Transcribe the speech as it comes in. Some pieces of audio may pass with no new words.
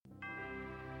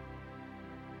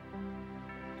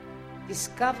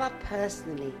Discover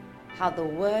personally how the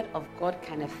Word of God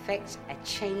can affect a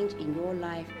change in your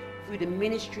life through the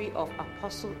ministry of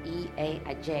Apostle E.A.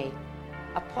 Adjei.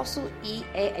 Apostle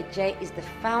E.A. Adjei is the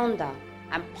founder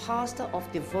and pastor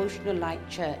of Devotional Light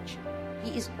Church.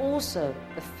 He is also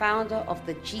the founder of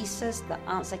the Jesus the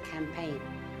Answer campaign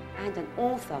and an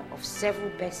author of several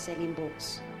best-selling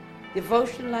books.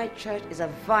 Devotional Light Church is a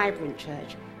vibrant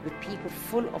church with people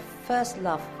full of first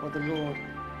love for the Lord.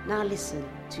 Now listen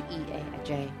to E.A.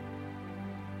 Adjei.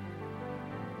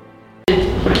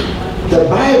 The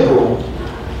Bible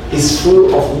is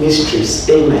full of mysteries.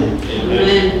 Amen.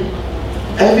 Amen.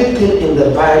 Everything in the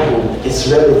Bible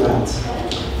is relevant.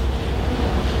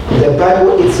 The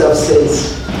Bible itself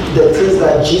says the things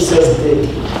that Jesus did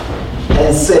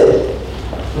and said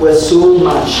were so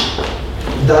much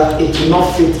that it will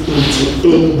not fit into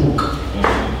any book.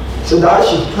 So that I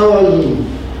should tell you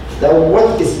that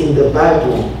what is in the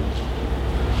Bible,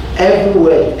 every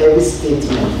word, every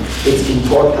statement, is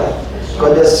important.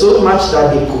 Because there's so much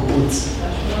that they could put,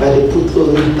 but they put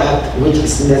only that which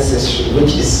is necessary,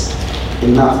 which is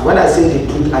enough. When I say they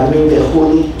put, I mean the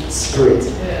Holy Spirit.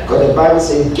 Because the Bible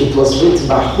says it was written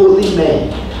by holy men,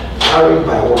 carried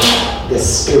by what? The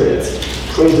Spirit.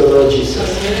 Praise the Lord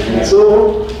Jesus.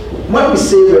 So when we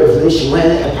say revelation, when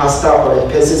a pastor or a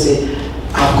person say,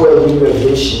 I've got a new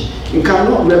revelation, you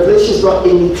cannot, revelation is not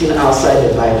anything outside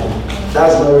the Bible.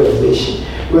 That's not revelation.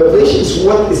 Revelation is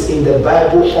what is in the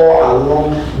Bible all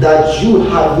along that you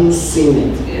haven't seen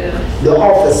it. Then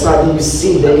all of a sudden you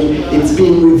see that it's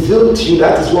being revealed to you.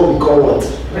 That is what we call what?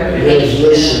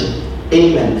 Revelation.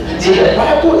 Amen. So the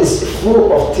Bible is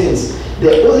full of things.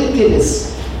 The only thing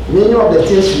is, many of the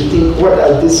things you think, what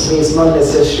does this mean, is not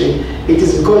necessary. It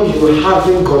is because you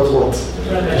haven't got what?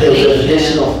 The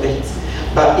revelation of it.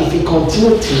 But if you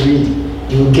continue to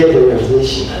read, you will get the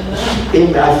revelation.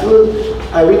 Amen.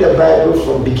 I read the Bible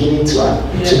from beginning to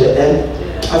the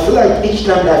end. I feel like each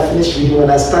time that I finish reading, when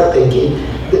I start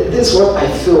again, this is what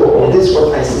I feel, or this is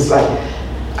what I see. It's like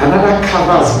another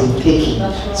cover has been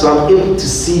taken. So I'm able to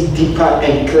see deeper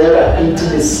and clearer into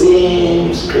the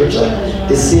same scripture,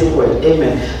 the same word.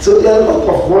 Amen. So there are a lot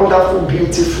of wonderful,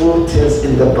 beautiful things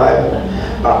in the Bible,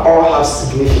 but all have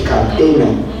significance.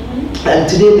 Amen. And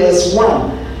today there's one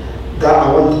that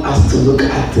I want us to look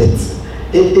at it.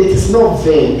 It is not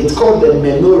vain. It's called the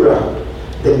menorah.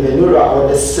 The menorah, or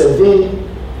the 7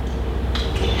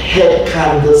 head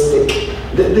candlestick.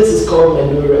 This is called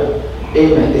menorah.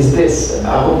 Amen. Is this?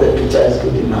 I hope the picture is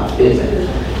good enough. Amen.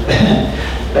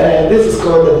 This is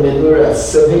called the menorah,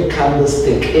 7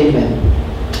 candlestick. Amen.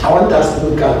 I want us to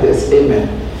look at this. Amen.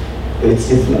 It's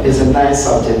a nice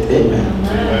subject. Amen.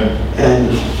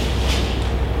 And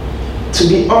to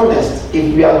be honest,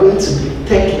 if we are going to be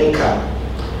technical,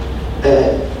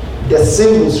 the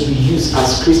symbols we use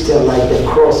as Christians, like the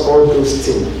cross, all those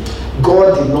things,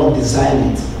 God did not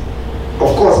design it.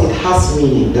 Of course, it has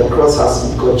meaning. The cross has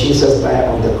meaning because Jesus died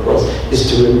on the cross. Is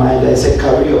to remind us,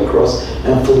 carry your cross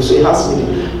and follow. So it has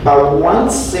meaning. But one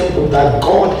symbol that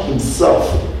God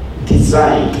Himself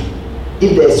designed,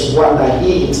 if there is one that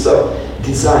He Himself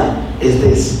designed, is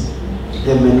this,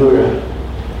 the menorah.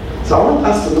 So I want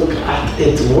us to look at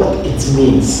it, what it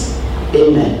means.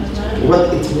 Amen.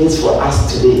 What it means for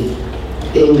us today.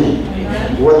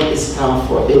 Amen. What it stands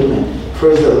for. Amen.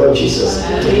 Praise the Lord Jesus.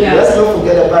 Let's not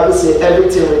forget the Bible says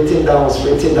everything written down was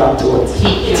written down to what?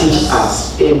 Teach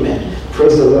us. Amen.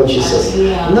 Praise the Lord Jesus.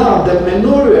 Now the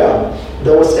menorah,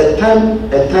 there was a time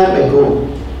ago,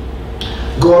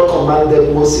 God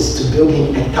commanded Moses to build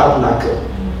him a tabernacle.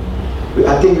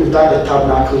 I think we've done the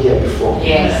tabernacle here before.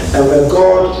 Yes. And when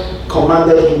God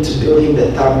commanded him to build him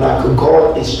the tabernacle,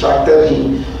 God instructed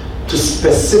him to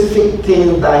specific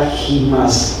things that he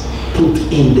must put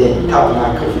in the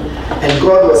tabernacle. And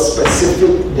God was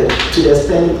specific to the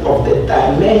extent of the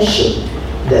dimension,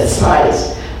 the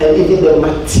size, and even the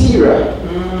material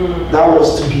that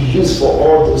was to be used for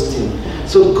all those things.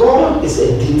 So God is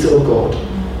a detailed God.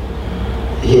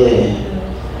 Yeah.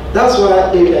 That's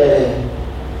why,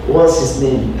 what's his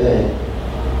name?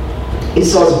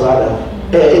 Esau's brother.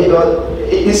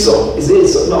 Esau. Is it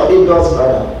Esau? No, Abel's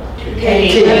brother.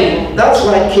 Cain. That's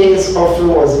why Cain's offering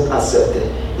wasn't accepted.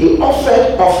 He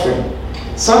offered offering.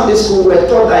 Sunday school were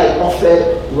taught that he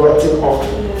offered rotten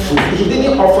fruit. He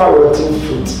didn't offer rotten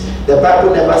fruit. The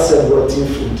Bible never said rotten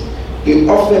fruit. He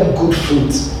offered good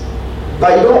fruit.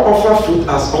 But you don't offer fruit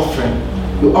as offering.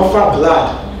 You offer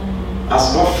blood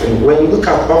as offering. When you look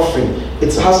at offering,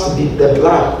 it has to be the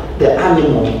blood, the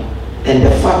animal, and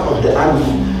the fat of the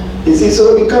animal. You see,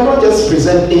 so you cannot just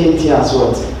present anything as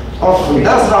what? Offering.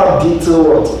 That's how detailed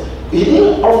what He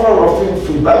didn't offer offering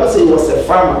food. The Bible says he was a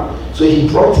farmer, so he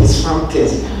brought his farm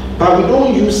things. But we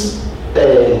don't use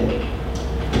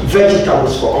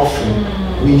vegetables for offering.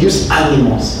 We use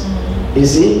animals. You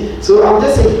see? So I'm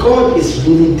just saying God is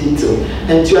really detailed.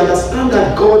 And to understand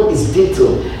that God is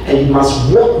detailed and you must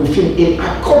walk with him in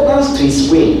accordance to his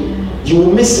way, you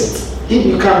will miss it. If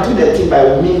you can do that thing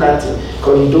by mean nothing,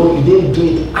 because you didn't do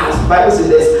it as the Bible says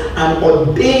there's an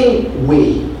ordained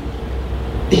way.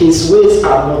 His ways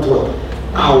are not what?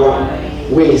 Our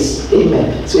ways.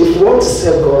 Amen. So if you want to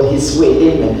serve God his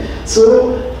way, amen.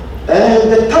 So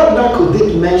the tabernacle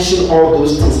did mention all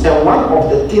those things, and one of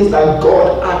the things that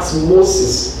God asked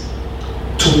Moses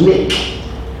to make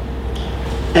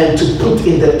and to put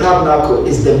in the tabernacle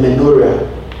is the menorah.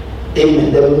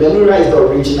 Amen. The menorah is the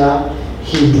original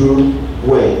Hebrew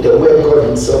word, the word God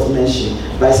himself mentioned.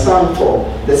 That stands for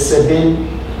the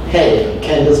 7-head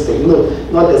candlestick. No,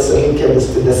 not the 7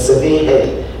 candlestick, the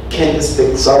 7-head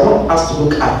candlestick. So I want us to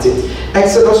look at it.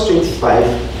 Exodus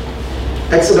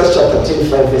chapter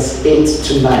 25, verse 8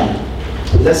 to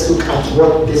 9. Let's look at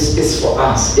what this is for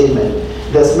us. Amen.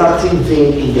 There's nothing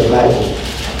vain in the Bible.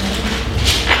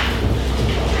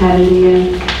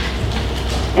 Hallelujah.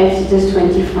 Exodus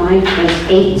 25, verse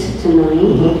 8 to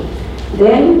 9.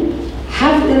 Then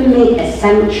have them make a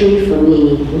sanctuary for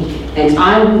me, and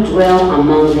I will dwell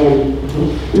among them.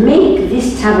 Make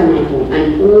this tabernacle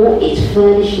and all its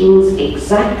furnishings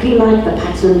exactly like the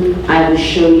pattern I will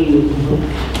show you.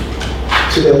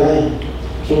 To the line.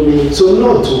 Amen. So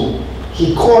note,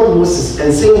 he called Moses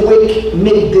and said,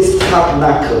 make this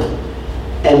tabernacle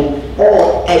and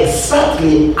all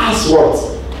exactly as what?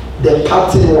 The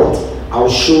pattern what? I'll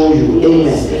show you.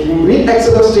 Amen. Amen. Read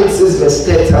Exodus 26 verse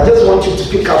 30. I just want you to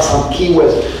pick up some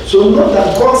keywords. So note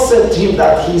that God said to him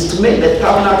that he is to make the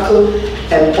tabernacle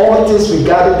and all things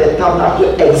regarding the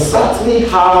tabernacle exactly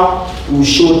how he will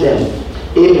show them.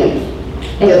 Amen.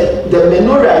 The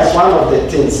menorah is one of the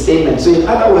things. Amen. So in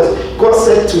other words, God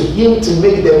said to him to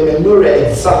make the menorah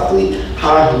exactly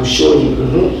how he will show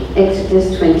him.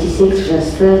 Exodus 26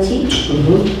 verse 30.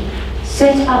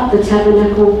 Set up the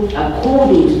tabernacle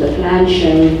according to the plan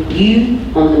shown you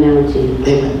on the mountain.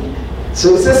 Amen.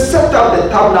 So it says set up the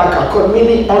tabernacle,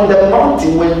 meaning on the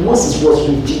mountain when Moses was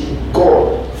with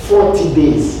God 40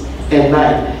 days and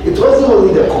nights. It wasn't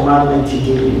only the commandment he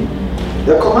gave him.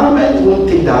 The commandment won't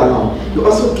take that long. He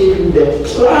also gave him the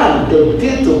plan, the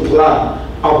detailed plan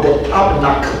of the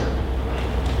tabernacle.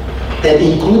 And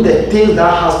include the things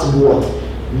that has to be what?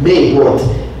 Made what?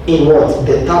 In what?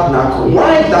 The tabernacle.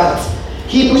 Why that?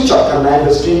 Hebrews chapter 9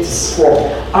 verse 24.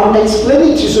 I'm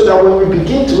explaining to you so that when we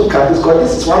begin to look at this, because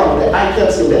this is one of the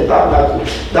items in the tabernacle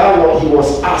that what he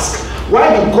was asked.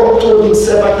 Why did God told him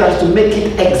several times to make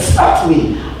it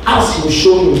exactly as he was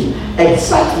showing him,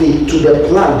 exactly to the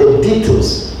plan, the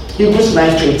details? Hebrews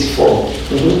 9:24.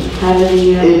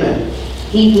 Hallelujah. Amen.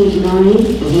 Hebrews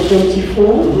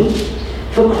 9:24.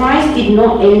 For Christ did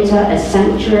not enter a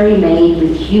sanctuary made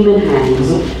with human hands,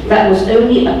 that was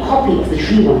only a copy of the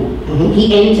true one.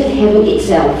 He entered heaven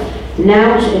itself,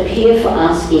 now to appear for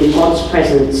us in God's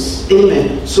presence.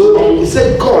 Amen. So he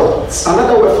said God,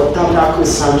 another word for tabernacle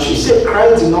is sanctuary. He said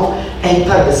Christ did not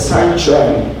enter the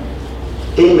sanctuary.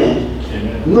 Amen.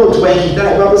 Note when he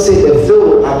died, the Bible says the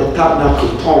veil at the tabernacle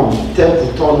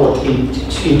temple torn what?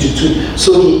 Into two.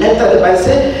 So he entered the Bible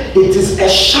said it is a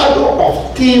shadow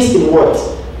of things in what?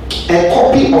 A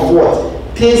copy of what?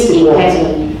 Things in what?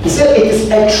 He said it is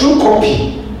a true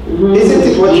copy. Isn't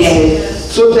it what he said?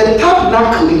 So the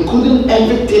tabernacle, including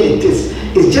everything it is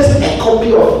just a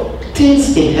copy of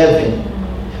things in heaven.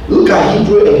 Look at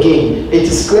Hebrew again. It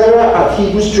is clearer at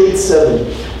Hebrews 27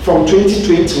 from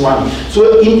 2021.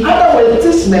 So in other words,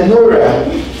 this menorah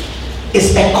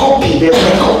is a copy. There's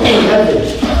a copy in heaven.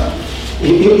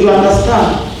 You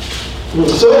understand?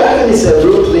 So heaven is a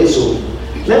real place. So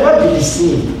never be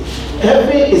deceived.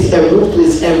 Heaven is a real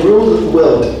place, a real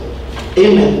world.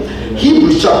 Amen.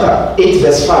 Hebrews chapter 8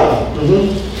 verse 5.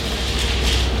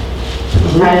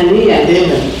 Hallelujah.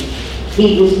 Amen.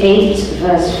 Hebrews 8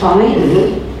 verse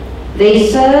 5. They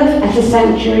serve at a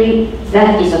sanctuary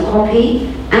that is a copy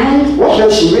and... What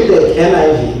version? Read the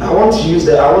NIV. I want to use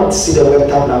I want to see the word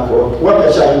tabernacle. What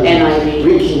version are you reading? NIV.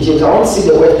 Read King James. I want to see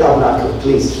the word tabernacle,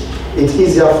 please. It's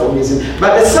easier for me.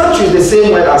 But the sanctuary is the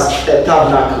same word as a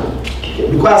tabernacle.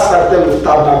 Because I started with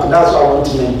tabernacle, that's what I want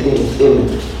to maintain. Amen.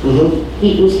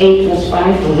 Hebrews 8 verse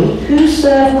 5. Who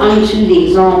serve unto the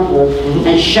example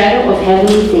and shadow of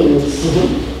heavenly things,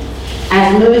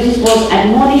 as Moses was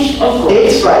admonished of God.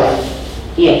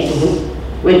 8:5. Yes.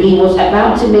 when he was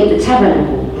about to make the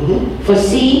tabernacle. For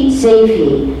see, saith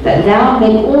he, that thou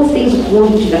make all things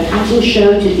according to the pattern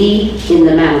shown to thee in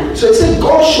the mount. So it said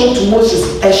God showed to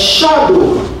Moses a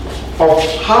shadow of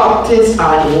how things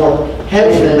are in what?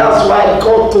 Heaven. And that's why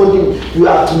God told him, you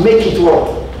have to make it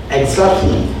what?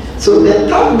 Exactly. So the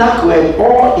tabernacle and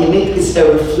all in it is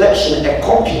a reflection, a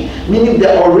copy, meaning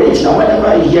the original.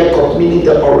 Whenever you hear copy, meaning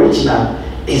the original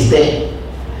is there.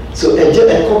 So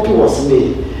a copy was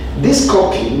made. This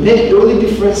copy, the only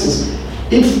difference is,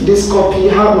 if this copy,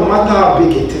 no matter how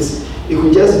big it is, it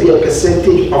could just be a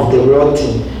percentage of the real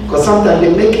thing. Because sometimes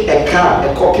they make a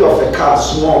copy of a car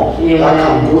small, that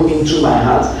can go into my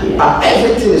hands. But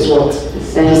everything is what?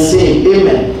 The same.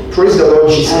 Amen. Praise the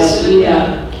Lord Jesus.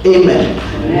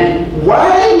 Amen.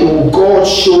 Why will God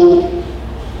show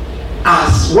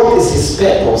us what is his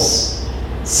purpose?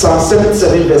 Psalm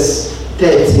 77 verse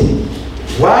 13.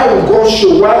 Why will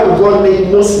God make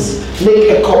Moses make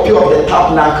a copy of the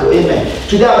tabernacle? Amen.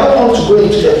 Today I don't want to go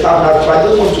into the tabernacle, I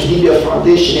just want to give you a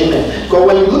foundation. Amen. Because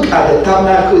when you look at the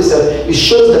tabernacle, it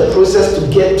shows the process to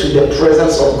get to the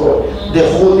presence of God.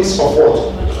 The holies of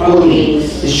what?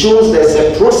 Holies. It shows there's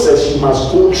a process you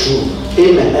must go through.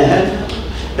 Amen.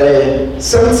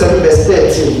 77 verse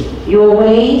 13. Your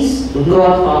ways,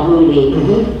 God, are holy.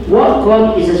 What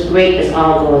God is as great as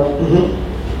our God?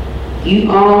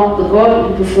 You are the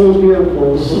God who performs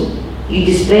miracles. You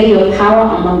display your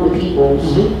power among the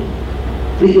peoples.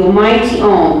 With your mighty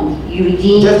arm, you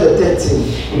redeem. Just the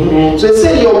 13. Amen. So it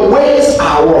said your ways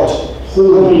are what?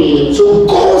 Holy. So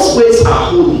God's ways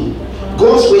are holy.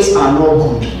 God's ways are not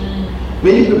good.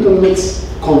 Many people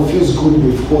confuse good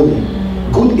with holy.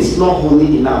 Good is not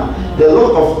holy enough. There are a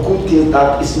lot of good things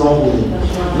that is not holy.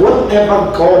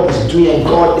 Whatever God is doing,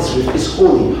 God is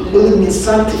holy. Holy means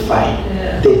sanctified,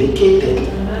 dedicated.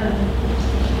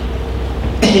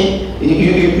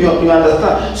 You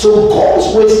understand? So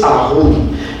God's ways are holy.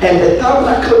 And the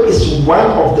tabernacle is one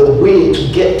of the ways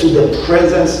to get to the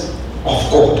presence of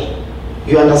God.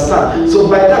 You understand? So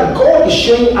by that, God is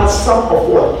showing us some of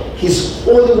what? His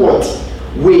holy what?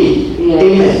 Way. Yes.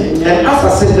 Amen. And as I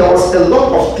said, there was a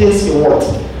lot of things in what?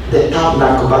 The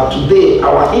tabernacle. But today,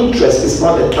 our interest is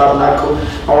not the tabernacle.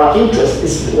 Our interest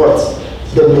is what?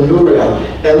 The memorial.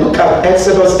 And look at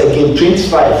Exodus again,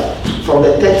 25, from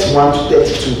the 31 to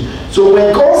 32. So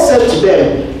when God said to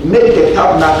them, make the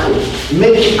tabernacle,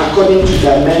 make it according to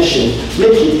dimension,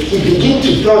 make it, he began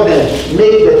to tell them,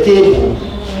 make the table,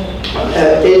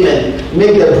 amen,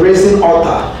 make the brazen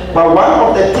altar. But one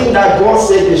of the things that God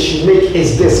said they should make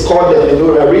is this, called the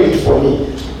menorah. Read it for me.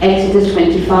 Exodus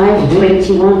 25,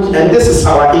 21 to and this is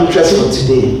our interest for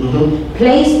today.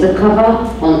 Place the cover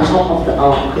on top of the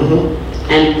ark.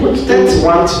 And put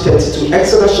 31 to 32.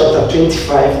 Exodus chapter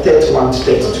 25, 31 to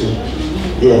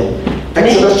 32. Yeah.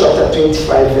 Exodus chapter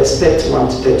 25, verse 31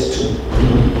 to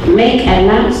 32. Make a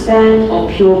lampstand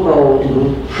of pure gold.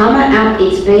 Hammer out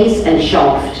its base and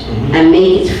shaft, and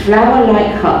make it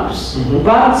flower-like cups,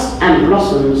 buds and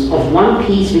blossoms of one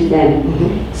piece with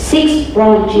them. 6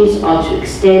 branches are to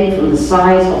extend from the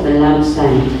sides of the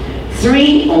lampstand,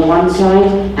 3 on one side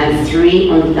and 3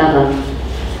 on the other.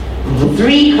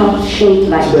 3 cups shaped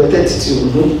like the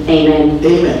 32. Amen.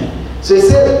 Amen. So he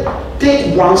said,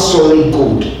 take one solid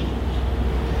gold.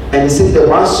 And he said, the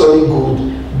one solid gold,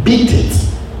 beat it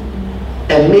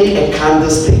and make a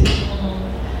candlestick.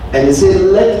 And he said,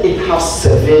 let it have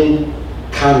 7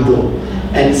 candles.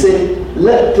 And he said,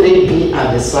 let 3 be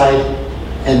at the side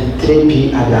and 3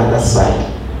 be at the other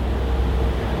side.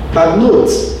 But note,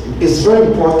 it's very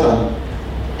important.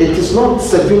 It is not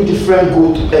 7 different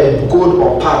gold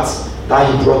or parts that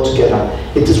he brought together.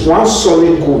 It is one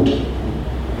solid gold,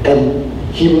 and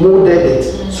he molded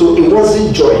it, so it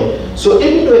wasn't joined. So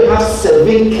even though it has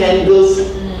 7 candles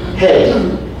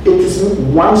head, it is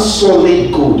one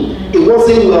solid gold. It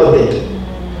wasn't welded.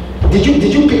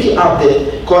 Did you pick it up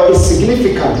there? Because it's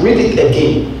significant. Read it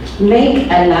again. Make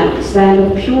a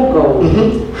lampstand of pure gold,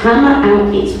 hammer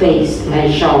out its base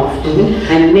and shaft,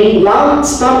 and make one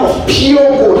stamp of pure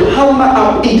gold, hammer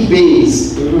out its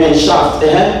base and shaft,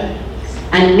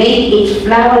 and make it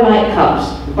flower-like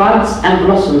cups, buds and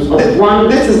blossoms of one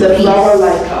piece. This is the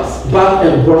flower-like cups, buds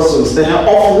and blossoms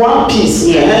of one piece.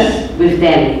 Yes, with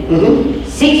them.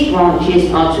 6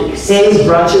 branches are to extend. 6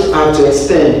 branches are to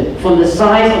extend from the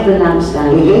sides of the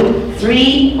lampstand.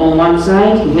 3 on one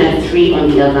side and 3 on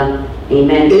the other.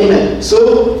 Amen. Amen.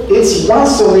 So it's one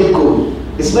solid gold.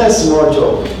 It's not a small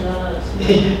job.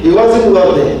 It wasn't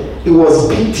welded. It was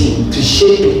beaten to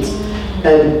shape it,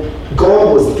 and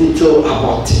God was detailed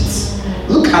about it.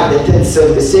 Look at the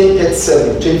 37, the same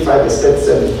 37, 25 verse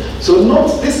 37. So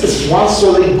note, this is one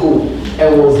solid gold,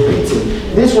 and was beaten.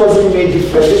 This wasn't made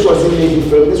different, this wasn't made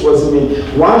different, this wasn't made.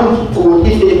 One gold,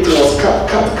 if it was cut,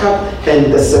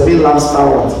 and the 7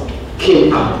 lampstands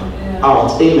came out.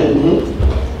 Amen.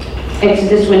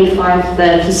 Exodus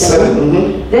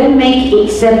 25:37. Then make it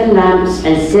 7 lamps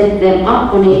and set them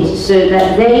up on it so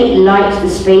that they light the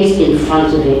space in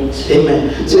front of it.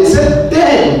 Amen. So he said,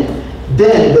 then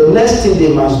the next thing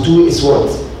they must do is what?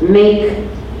 Make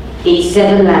it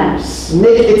 7 lamps.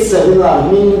 Make it 7 lamps,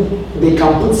 meaning they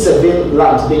can put 7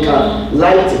 lamps, they can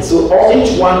light it. So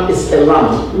each one is a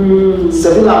lamp.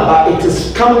 7 lamps, but it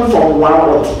is coming from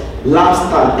one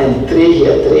lampstand and 3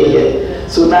 here.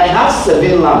 So now I have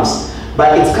 7 lamps.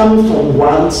 But it's coming from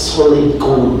one solid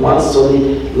gold, one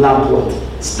solid lamp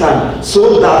stand.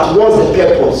 So that was the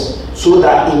purpose, so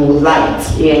that it will light.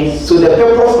 Yes. So the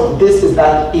purpose of this is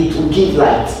that it will give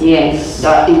light. Yes.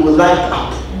 That it will light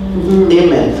up.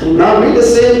 Amen. Now read the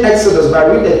same Exodus, but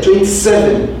read the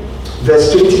 27,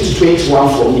 verse 20 to 21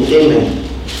 for me. Amen.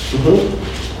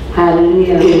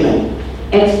 Hallelujah. Amen.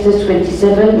 Exodus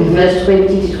 27, verse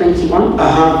 20 to 21.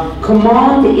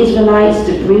 Command the Israelites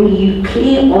to bring you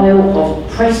clear oil of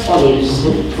pressed olives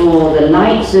for the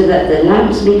light, so that the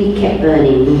lamps may be kept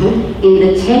burning. In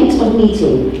the tent of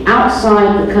meeting,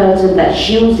 outside the curtain that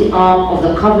shields the ark of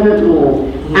the covenant law,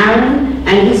 Aaron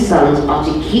and his sons are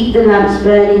to keep the lamps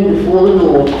burning before the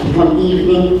Lord from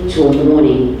evening till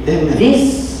morning. Amen.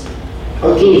 This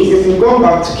okay, if you go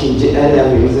back to King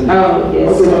James, isn't it? Oh,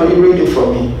 yes. Okay, now you read it for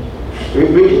me.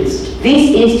 Read it. This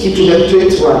is to be the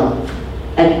 21.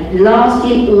 a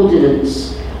lasting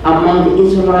ordinance among the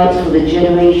Israelites for the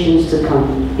generations to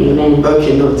come. Amen.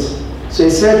 Okay, note. So he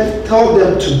said, tell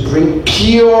them to bring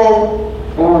pure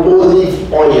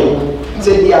olive oil. He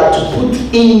said they are to put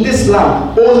in this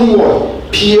lamp only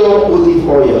what? Pure olive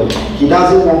oil. He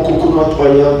doesn't want coconut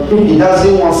oil. He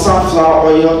doesn't want sunflower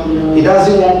oil. He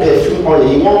doesn't want perfume oil.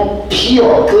 He wants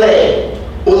pure, clear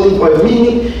olive oil,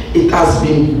 meaning it has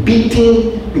been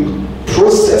beaten,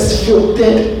 processed,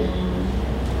 filtered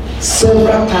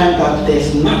several times, that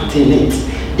there's nothing in it.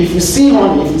 If you see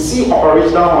honey, if you see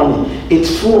original honey, it's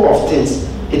full of things.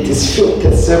 It is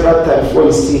filtered several times before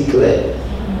you see clear.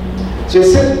 So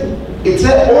it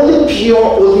said only pure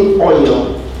olive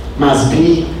oil must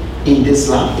be in this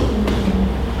lamp.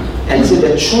 And so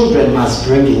the children must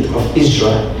bring it of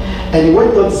Israel. And he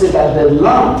went on to say that the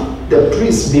lamp, the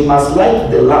priests, they must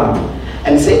light the lamp,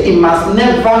 and say it must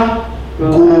never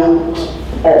go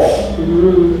off.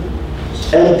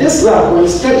 And this lamp, when you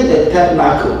study the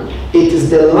tabernacle, it is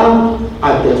the lamp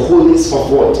at the holiest of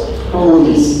what?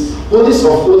 Holies. Holiest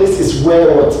of holies is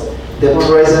where what? The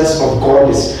presence of God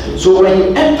is. So when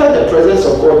you enter the presence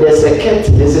of God, there's a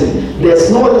curtain, isn't it? There's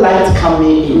no light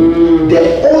coming in.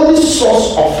 The only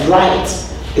source of light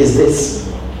is this,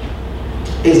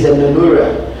 is the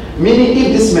menorah. Meaning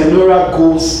if this menorah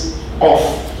goes off,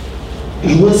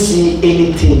 you won't see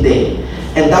anything there.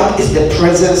 And that is the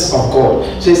presence of God.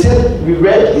 So he said,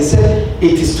 he said,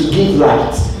 it is to give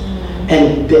light.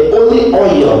 And the only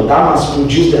oil that must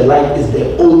produce the light is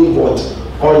the olive oil.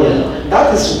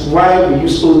 That is why we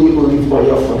use only olive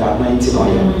oil for the anointing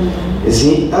oil. You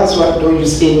see, that's why we don't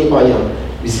use any oil.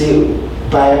 We say,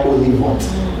 buy olive oil.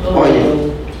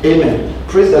 Amen.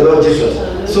 Praise the Lord Jesus.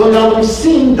 So now we've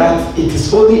seen that it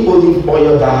is only olive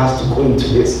oil that has to go into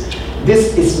this.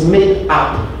 This is made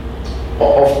up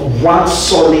of one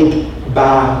solid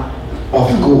bar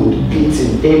of gold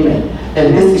beaten. Amen.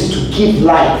 And this is to give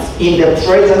light in the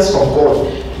presence of God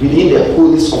within the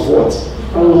holiest of what?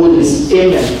 Holiest.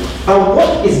 Amen. And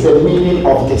what is the meaning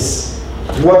of this?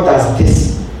 What does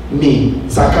this mean?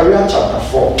 Zechariah chapter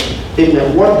 4.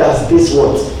 Amen. What does this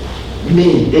what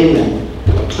mean? Amen.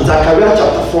 Zechariah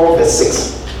chapter 4 verse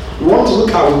 6. We want to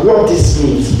look at what this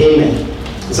means. Amen.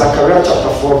 Zechariah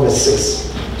chapter 4 verse 6.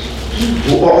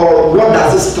 Or what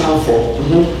does it stand for?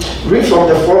 Read from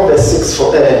the 4 verse 6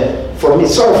 for me.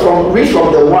 Sorry, read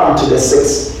from the 1 to the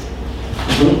 6.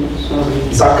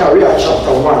 Zechariah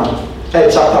chapter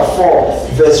 4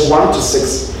 verse 1 to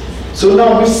 6. So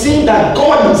now we've seen that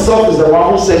God himself is the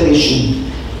one who said they should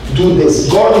do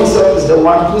this. God himself is the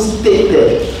one who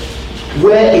stated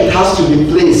where it has to be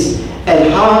placed and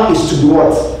how it's to be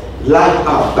what? Light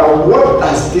up. But what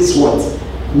does this what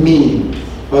mean?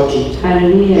 Okay.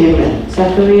 Hallelujah. Amen.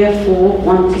 Zechariah 4,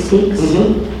 1 to 6.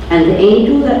 And the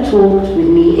angel that talked with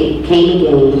me came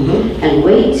again and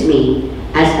waked me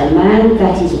as a man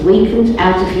that is wakened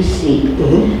out of his sleep,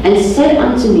 and said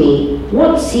unto me,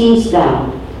 What seest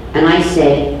thou? And I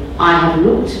said, I have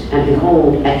looked, and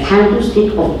behold, a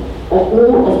candlestick of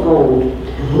all of gold,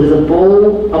 with a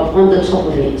bowl upon the top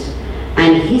of it,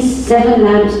 and his 7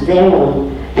 lamps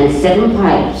thereon, and 7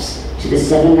 pipes, to the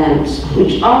 7 lamps,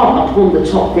 which are upon the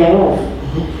top thereof,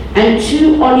 and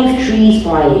 2 olive trees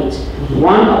by it,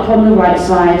 one upon the right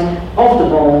side of the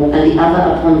bowl, and the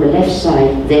other upon the left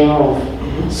side thereof.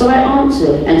 So I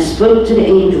answered and spoke to the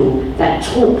angel that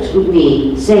talked with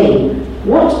me, saying,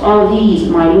 What are these,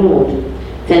 my Lord?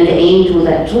 Then the angel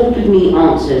that talked with me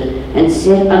answered and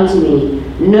said unto me,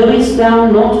 Knowest thou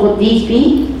not what these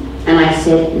be? And I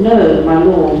said, No, my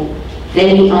Lord.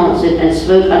 Then he answered and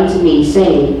spoke unto me,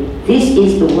 saying, This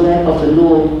is the word of the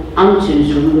Lord unto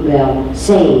Zerubbabel,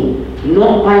 saying,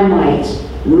 Not by might,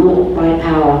 nor by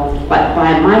power, but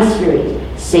by my spirit,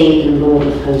 saith the Lord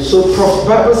of hosts. So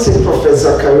Bible says Prophet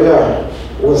Zechariah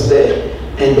was there,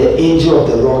 and the angel of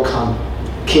the Lord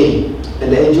came,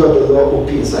 and the angel of the Lord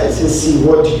opened his eyes. He said, See,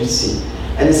 what do you see?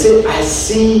 And he said, I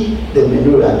see the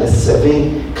menorah, the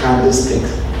 7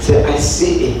 candlesticks. He said, I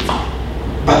see it.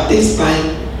 But this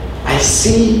time, I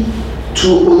see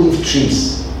 2 olive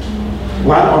trees.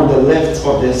 One on the left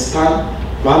of the stand,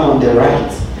 one on the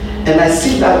right. And I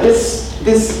see that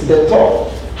the top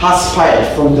has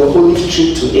fire from the olive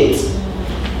tree to it.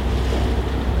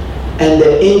 And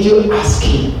the angel asked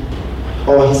him,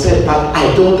 or he said, But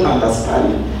I don't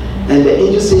understand it. And the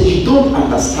angel said, You don't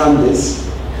understand this?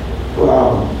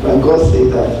 Wow, when God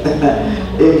said that,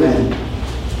 amen.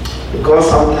 Because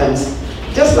sometimes,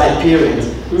 just like parents,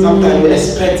 sometimes we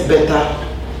expect better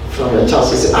from your child.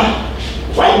 So you say,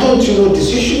 why don't you know this?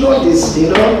 You should know this, you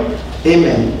know?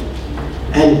 Amen.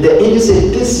 And the angel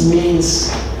said, This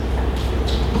means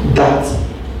that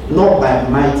not by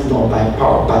might nor by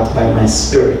power, but by my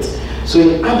spirit. So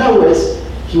in other words,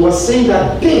 he was saying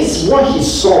that this, what he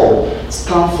saw,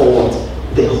 stand for what?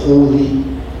 The Holy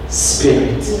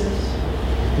Spirit.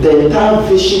 The entire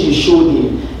vision he showed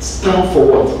him stand for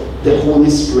what? The Holy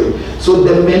Spirit. So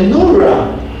the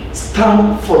menorah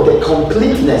stand for the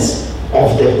completeness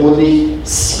of the Holy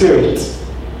Spirit.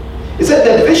 He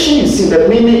said the vision you see, the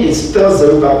meaning is tells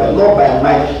Zerubbabel, not by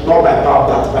might, not by power,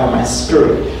 but by my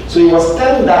spirit. So he was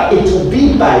telling that it will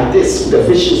be by this, the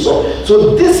vision.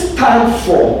 So this stand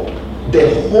for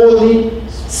the Holy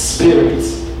Spirit.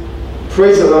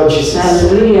 Praise the Lord Jesus.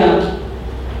 Hallelujah.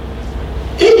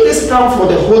 If this stand for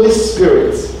the Holy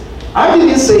Spirit, I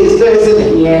didn't say it's there, isn't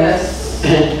it? Yes.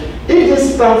 If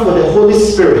this stand for the Holy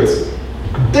Spirit,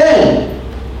 then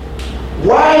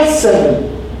why 7?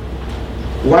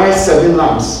 Why 7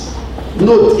 lamps?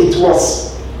 Note,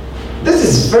 this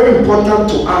is very important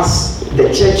to us,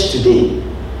 the church today.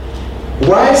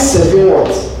 Why 7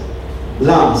 what?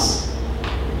 Lamps.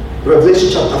 Revelation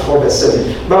chapter 4 verse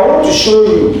 7. But I want to show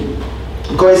you,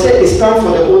 because it said it stands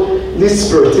for the Holy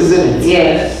Spirit, isn't it?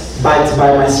 Yes. By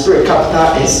my spirit,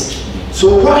 capital S. So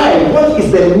why? What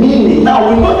is the meaning? Now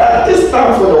we know that this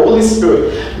stands for the Holy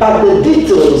Spirit, but the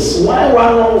details, why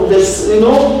one of this,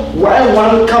 why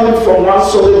one coming from one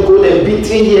solid gold and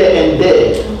beating here and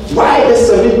there? Why the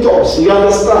 7 tops? You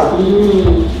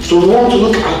understand? So we want to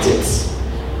look at it.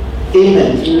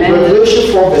 Amen.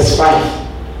 Revelation 4 verse 5.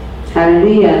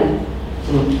 Hallelujah.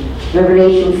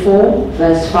 Revelation 4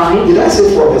 verse 5. Did I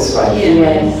say 4 verse 5?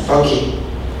 Yes. Okay.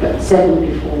 But 7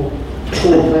 before.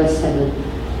 4 verse 7.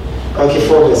 Okay,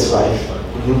 4 verse 5.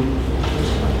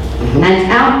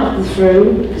 And out of the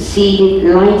throne proceeded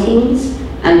lightnings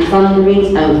and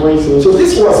thunderings and voices. So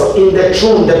this was in the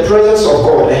throne, the presence of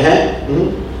God.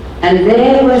 And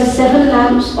there were 7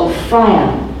 lamps of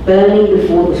fire burning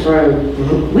before the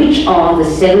throne, which are the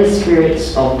 7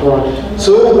 spirits of God.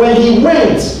 So when he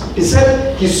went, he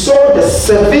said he saw the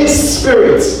 7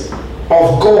 spirits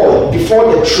of God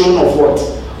before the throne of what?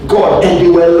 God. And they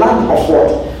were lamp of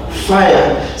what?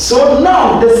 Fire. So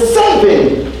now the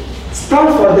 7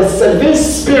 stand for the 7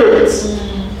 spirits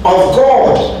of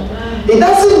God. It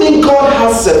doesn't mean God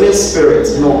has 7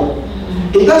 spirits. No.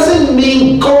 It doesn't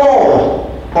mean God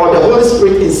or the Holy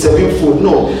Spirit in 7-fold.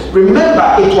 No.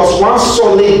 Remember, it was one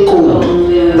solid gold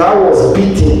that was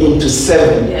beaten into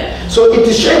 7. So it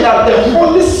is showing that the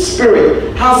Holy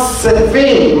Spirit has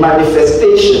 7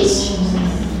 manifestations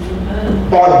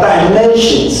or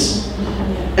dimensions.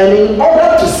 And in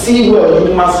order to see well,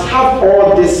 you must have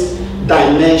all this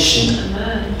dimension.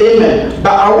 Amen.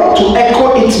 But I want to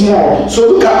echo it more. So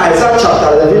look at Isaiah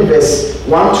chapter 11 verse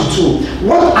 1 to 2.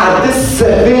 What are these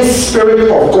 7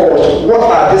 spirits of God? What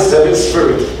are these 7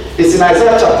 spirits? It's in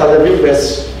Isaiah chapter 11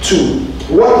 verse 2.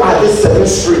 What are these 7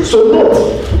 spirits? So note,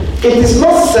 it is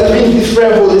not 7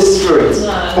 different Holy Spirits,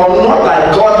 or not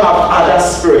like God have other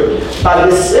spirits, but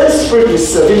the same spirit with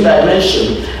 7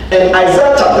 dimensions. And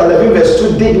Isaiah chapter 11 verse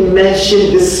 2 did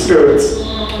mention this spirit,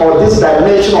 or this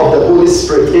dimension of the Holy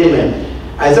Spirit. Amen.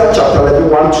 Isaiah chapter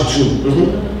 11, 1 to 2.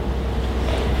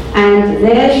 And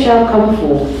there shall come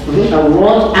forth a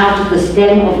rod out of the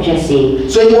stem of Jesse.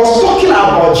 So he was talking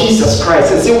about Jesus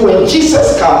Christ. And see, when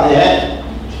Jesus comes,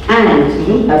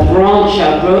 and a branch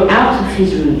shall grow out of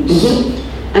his roots.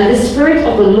 And the Spirit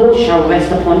of the Lord shall rest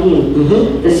upon him.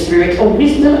 The Spirit of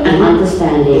wisdom and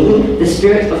understanding. The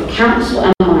Spirit of counsel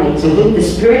and might. The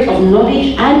Spirit of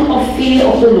knowledge and of fear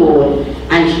of the Lord.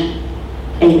 And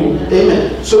Amen.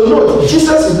 Amen. So note,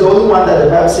 Jesus is the only one that the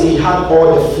Bible says he had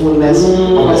all the fullness of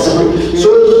the Spirit.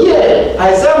 So here,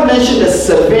 Isaiah mentioned the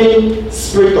seven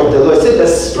Spirit of the Lord. He said the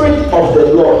Spirit of the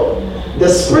Lord, the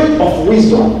Spirit of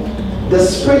wisdom, the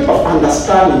Spirit of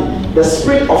understanding, the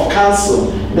Spirit of counsel,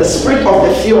 the Spirit of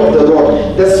the fear of the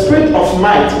Lord, the Spirit of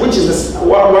might, which is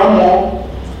one more,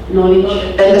 knowledge,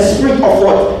 and the Spirit of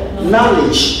what?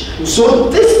 Knowledge. So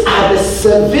these are the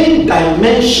seven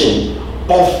dimensions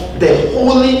of the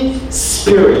Holy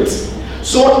Spirit.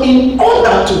 So in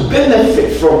order to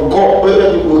benefit from God,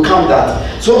 will come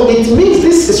that. So it means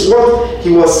this is what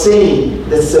he was saying,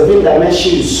 the seven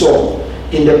dimensions you saw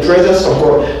in the presence of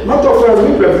God. Not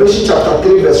often read Revelation chapter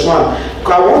 3 verse 1.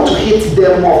 I want to hit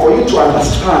them more for you to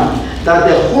understand that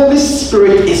the Holy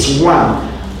Spirit is one.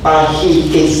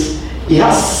 He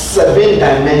has seven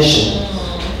dimensions.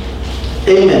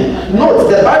 Amen. Note,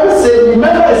 the Bible says,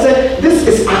 remember I said, this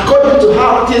is according to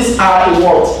how things are in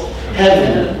what?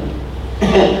 Heaven.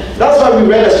 That's why we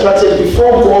read the strategy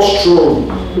before God's throne.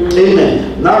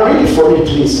 Amen. Now read it for me,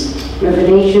 please.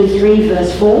 Revelation 3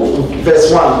 verse 4.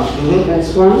 Verse 1.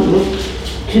 Verse 1.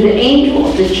 To the angel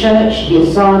of the church in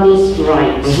Sardis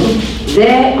write,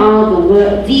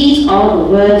 these are the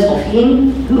words of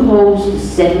him who holds the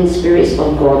seven spirits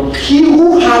of God. He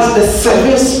who has the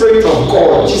seven spirits of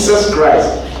God, Jesus Christ,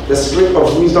 the spirit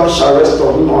of wisdom shall rest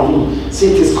on him. See,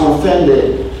 it is confirmed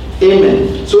there.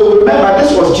 Amen. So remember,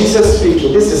 this was Jesus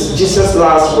speaking. This is Jesus'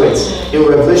 last words in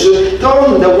Revelation. Tell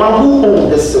him the one who owns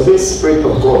the seven spirit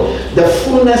of God, the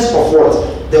fullness of what?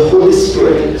 The Holy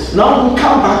Spirit. Now we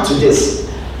come back to this.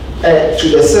 To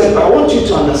the seven, I want you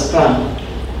to understand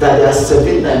that there are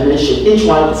seven dimensions. Each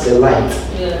one is a light.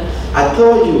 Yeah. I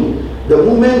tell you, the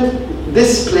moment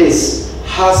this place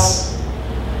has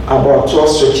about 12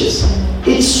 switches,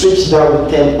 each switch that will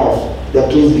turn off, the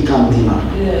place becomes dimmer.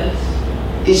 Yes.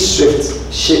 Each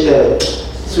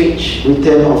switch will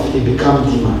turn off, it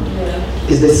becomes dimmer. Yeah.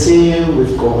 It's the same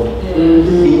with God.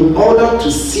 In order to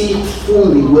see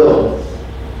fully well,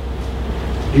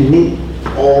 you need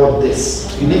all this.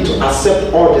 You need to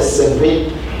accept all the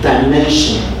seven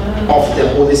dimensions of the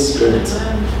Holy Spirit.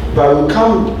 But we'll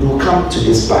come to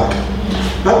this back.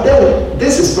 But then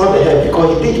this is not the head,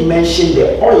 because he did mention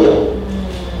the oil,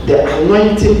 the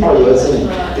anointing oil, isn't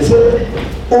it? He said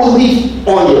olive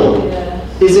oil,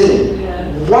 isn't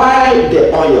it? Why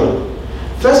the oil?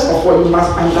 First of all, you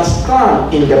must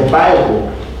understand in the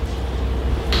Bible.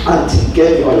 Auntie,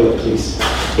 get the oil, please.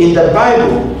 In the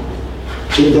Bible,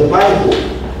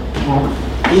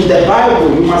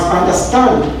 you must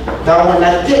understand that when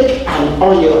I take an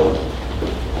oil,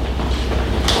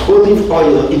 olive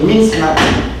oil, it means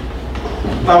nothing.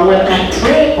 But when I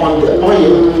pray on the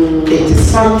oil, it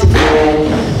is sanctified.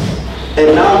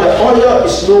 And now the oil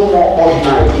is no more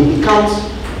ordinary. It becomes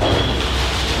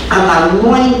an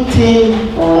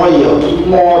anointing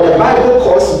oil. Or the Bible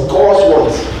calls God's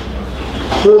what?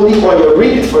 Holy oil.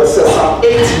 Read it for yourself. Psalm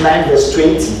 89 verse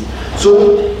 20. So,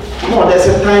 no, there's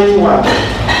a tiny one.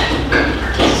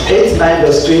 89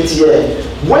 verse 20 here.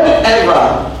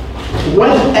 Whenever,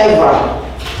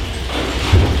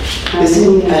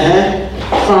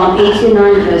 Psalm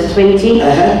 89 verse 20. I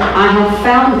have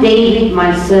found David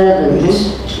my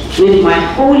servant. With my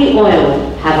holy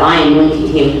oil have I anointed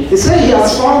him. He said he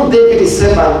has found David his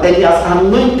servant, and he has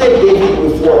anointed David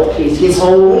with what? His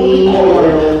holy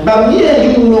oil. But me and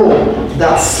you know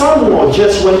that someone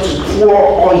just went to pour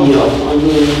oil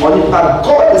on it. But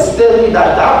God is telling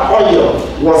that oil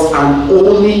was an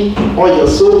holy oil.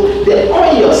 So the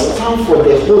oil stands for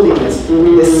the holiness,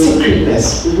 the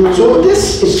secretness. So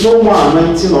this is no more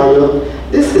anointing oil.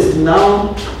 This is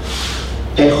now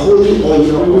a holy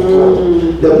oil of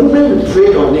God. The moment we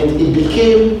prayed on it, it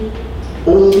became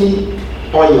only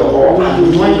oil, or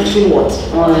anointing what?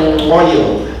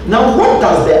 Oil. Now what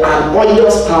does the oil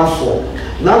stand for?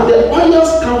 Now the oil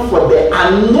stands for the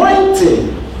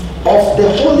anointing of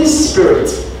the Holy Spirit.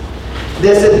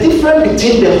 There's a difference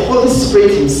between the Holy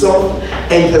Spirit himself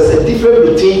and there's a difference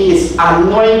between his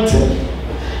anointing.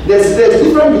 There's a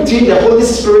difference between the Holy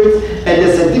Spirit and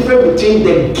there's a difference between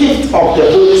the gift of the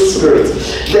Holy Spirit.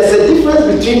 There's a difference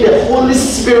between the Holy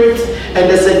Spirit and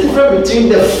there's a difference between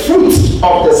the fruit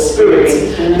of the Spirit.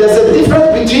 There's a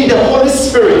difference between the Holy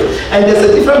Spirit and there's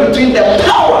a difference between the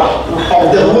power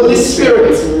of the Holy Holy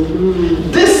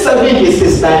Spirit. This 7 is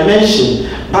his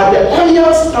dimension, but the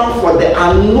oil stands for the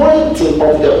anointing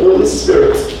of the Holy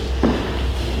Spirit.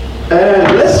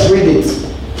 Let's read it.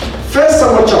 1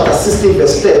 Samuel chapter 16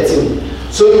 verse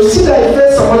 13. So you see that in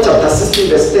 1 Samuel chapter 16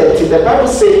 verse 13, the Bible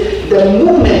says the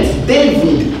moment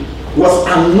David was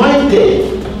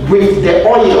anointed with the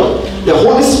oil, the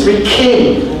Holy Spirit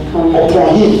came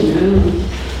upon him.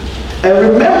 And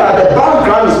remember, the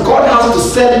background is God has to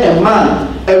send a man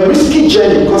a risky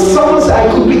journey, because someone said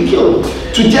I could be killed,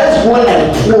 to just go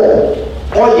and pour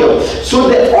oil. So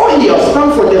the oil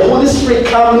stands for the Holy Spirit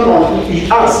coming on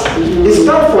us. It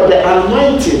stands for the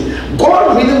anointing.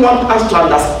 God really wants us to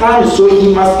understand, so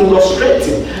he must illustrate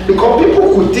it, because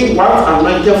people could think once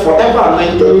anointed, forever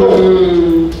anointed.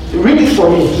 No. Read it for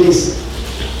me, please.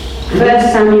 1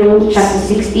 Samuel chapter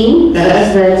 16,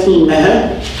 verse 13.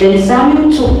 Then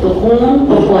Samuel took the horn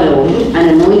of oil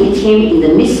and anointed him in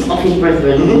the midst of his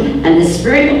brethren, and the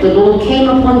Spirit of the Lord came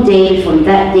upon David from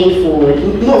that day forward.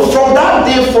 No, from that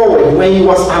day forward, when he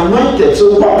was anointed,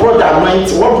 so what brought the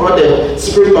anointing? What brought the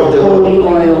Spirit of the Lord?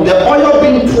 Oil. The oil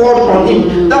being poured on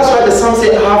him. That's why the psalm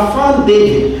said, I have found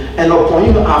David, and upon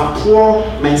him I have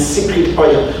poured my secret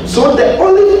oil. So the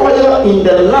olive oil in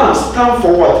the lamp stands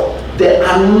for what? The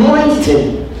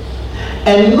anointing.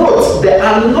 And note, the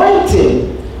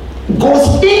anointing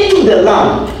goes into the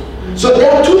lamp. So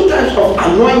there are two types of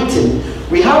anointing.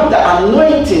 We have the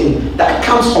anointing that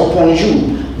comes upon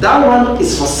you. That one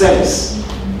is for service.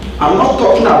 I'm not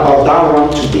talking about that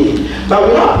one today. But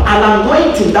we have an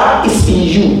anointing that is in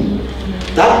you.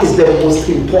 That is the most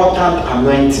important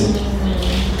anointing.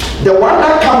 The one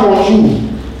that comes on you,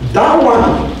 that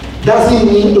one doesn't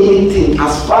mean anything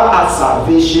as far as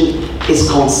salvation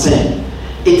is concerned.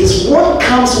 It is what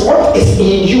comes, what is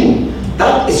in you,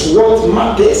 that is what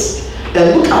matters.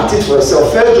 And look at it for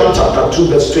yourself. 1 John chapter 2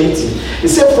 verse 20. It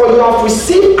said, for you have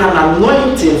received an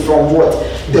anointing from what?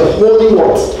 The Holy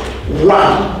what?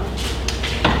 One.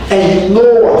 And you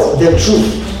know what? The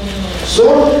truth.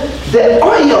 So the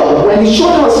oil, when he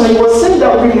showed us, when he was saying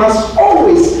that we must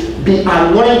always be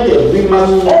anointed, we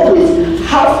must always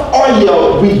have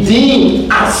oil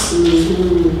within us.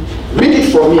 Read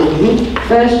it for me.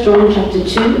 1 John chapter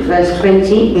 2 verse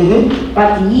 20.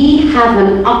 But ye have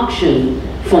an unction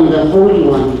from the Holy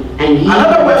One. And ye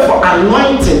another word for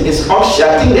anointing is unction.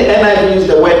 I think the NIV used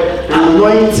the word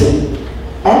anointing.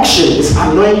 Unction is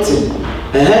anointing.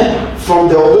 From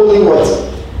the Holy what?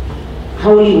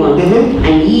 Holy One.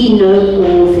 And ye know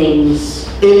all things.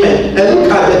 Amen. And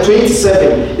look at the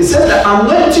 27. It says the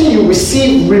anointing you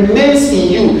receive remains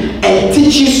in you and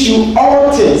teaches you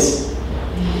all things.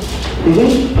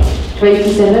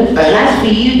 27. As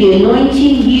for you, the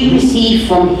anointing you receive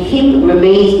from him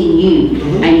remains in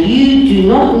you, and you do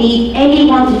not need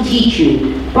anyone to teach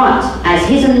you, but as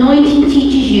his anointing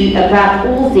teaches you about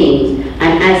all things,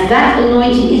 and as that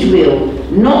anointing is real,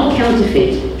 not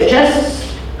counterfeit,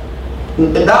 just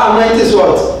that anointing is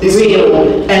what? Is real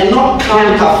and not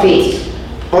counterfeit.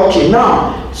 Okay,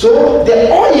 now, so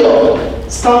the oil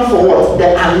stands for what?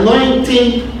 The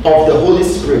anointing of the Holy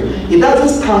Spirit. It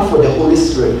doesn't stand for the Holy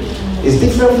Spirit. It's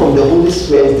different from the Holy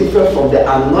Spirit. It's different from the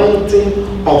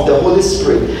anointing of the Holy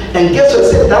Spirit. And guess what?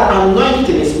 I said that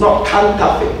anointing is not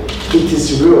counterfeit. It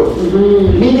is real.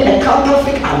 Meaning a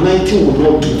counterfeit anointing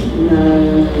will not do.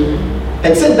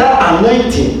 And said that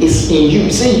anointing is in you.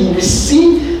 You say you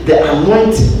receive the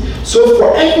anointing. So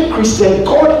for every Christian,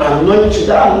 God anoints you.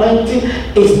 That anointing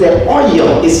is the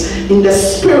oil, is in the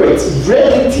spirit,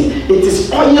 reality. It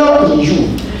is oil in you.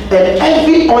 And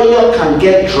every oil can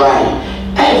get dry.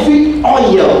 Every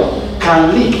oil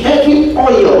can leak. Every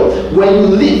oil, when you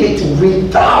leave it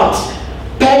without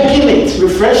pegging it,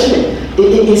 refreshing it,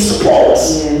 it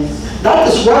spoils. Yes. That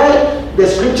is why the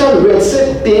scripture we read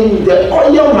said the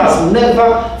oil must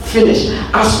never finish.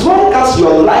 As long as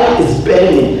your life is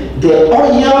burning, the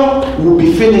oil will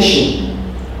be finishing.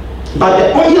 But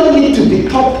the oil needs to be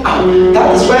topped up.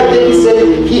 That is why David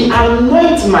said, he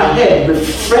anoints my head with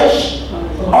fresh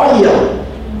oil.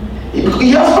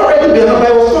 He has already been,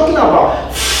 I was talking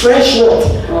about fresh what?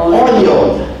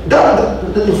 Oil. That,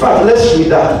 in fact, let's read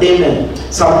that. Amen.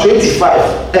 Psalm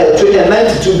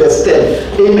 92 verse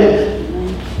 10. Amen.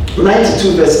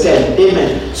 92 verse 10.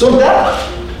 Amen. So that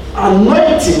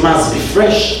anointing must be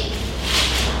fresh.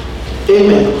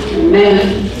 Amen.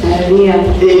 Amen.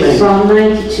 Amen. Psalm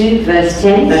 92 verse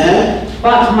 10.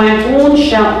 But my horn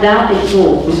shalt thou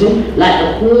exalt, like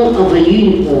the horn of a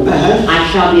unicorn. I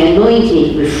shall be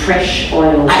anointed with fresh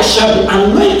oil. I shall be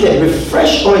anointed with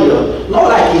fresh oil. Not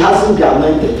like he hasn't been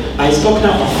anointed, but he's talking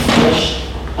about fresh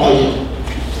oil.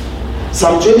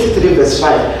 Psalm 23 verse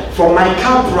 5. For my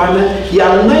cup runneth, he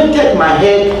anointed my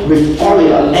head with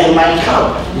oil, and my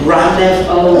cup runneth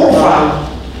over.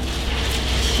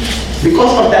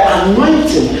 Because of the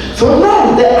anointing. So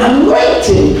now the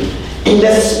anointing in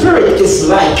the spirit is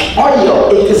like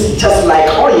oil. It is just like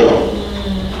oil.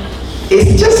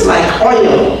 It's just like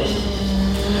oil.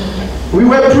 We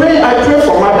were praying, I prayed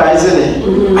for mother, isn't it?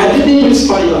 Mm-hmm. I didn't use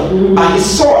oil. And he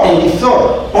saw and he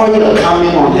felt oil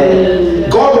coming on her.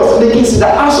 God was making sure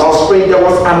that as I was praying, there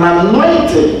was an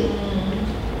anointing.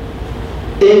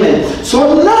 Amen.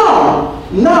 So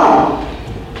now,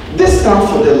 this comes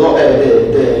from the Lord,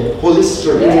 the Holy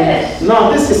Spirit. Yes.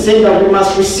 Now, this is saying that we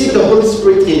must receive the Holy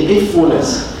Spirit in its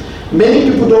fullness.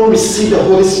 Many people don't receive the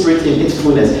Holy Spirit in its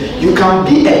fullness. You can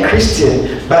be a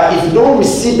Christian, but if you don't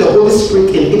receive the Holy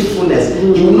Spirit in its fullness,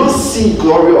 you will not see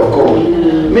glory of God.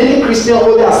 Many Christians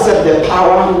only accept the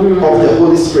power of the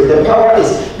Holy Spirit. The power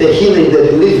is the healing,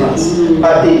 the deliverance,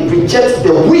 but they reject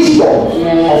the wisdom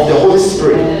of the Holy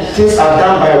Spirit. Things are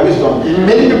done by wisdom.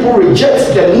 Many people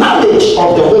reject the knowledge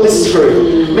of the Holy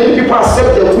Spirit. Many people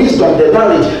accept the wisdom, the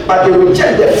knowledge, but they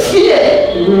reject the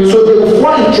fear. So they will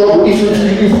fall in trouble.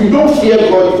 If you don't fear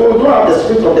God, if you don't have the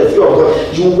spirit of the fear of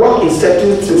God, you walk in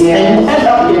certain things and you end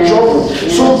up in trouble.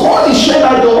 So God is showing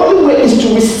that the only way is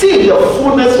to receive the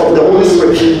fullness of the Holy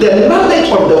Spirit, the knowledge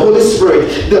of the Holy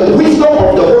Spirit, the wisdom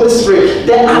of the Holy Spirit,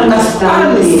 the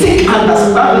understanding, sick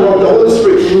understanding of the Holy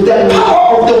Spirit, the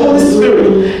power of the Holy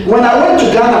Spirit. When I went to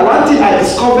Ghana, one thing I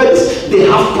discovered is they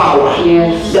have power.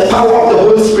 The power of the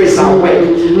Holy Spirit is at work.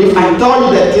 If I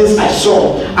tell you the things I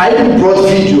saw, I even brought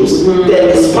videos. There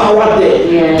is power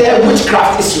there. Their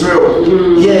witchcraft is real.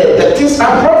 The things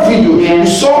I brought video. You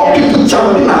saw people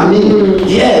jumping at me.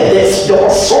 There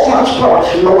was so much power.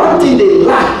 But one thing they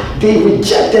lacked, they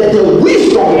rejected the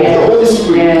wisdom of the Holy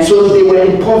Spirit. So they were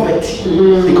in poverty.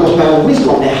 Because by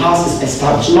wisdom the house is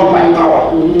established, not by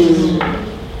power.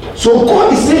 So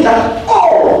God is saying that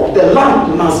the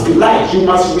lamp must be light. You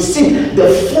must receive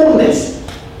the fullness.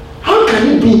 How can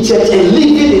you be in church and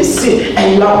living in sin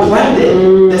and you are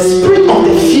blinded? The spirit of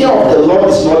the fear of the Lord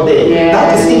is not there.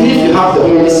 That is even if you have the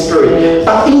Holy Spirit.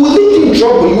 But it will lead you in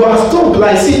trouble. You are still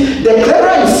blind. See, the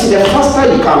clearer you see, the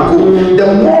faster you can go.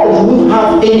 The more you won't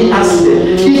have any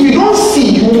accident. If you don't see,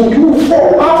 you will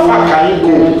fall. How far can you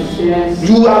go?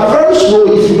 You are very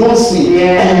slow if you don't see.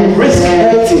 And you risk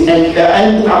hurting and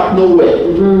ending up nowhere.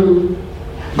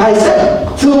 But I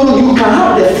said, so you can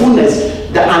have the fullness.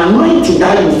 The anointing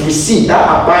that you've received, that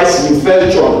abides in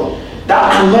 1 John,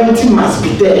 that anointing must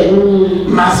be there,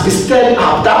 must be stirred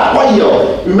up. That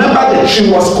oil, remember the tree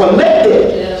was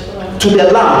connected to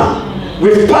the lamp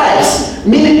with pipes,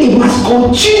 meaning it must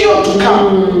continue to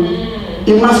come.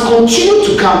 It must continue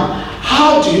to come.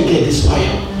 How do you get this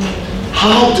oil?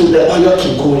 How do the oil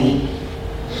keep going?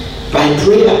 By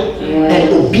prayer and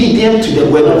obedience to the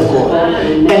word of God.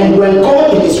 And when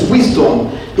God in his wisdom,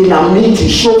 in a meeting,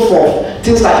 show forth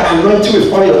things like anointing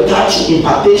with oil, touching,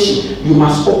 impartation, you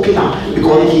must open up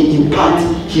because he imparts,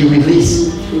 he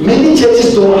releases. Many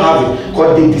churches don't have it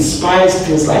because they despise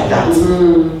things like that.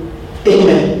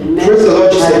 Amen. Praise the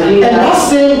Lord. Jesus. And that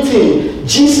same thing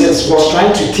Jesus was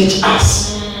trying to teach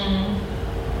us.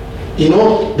 You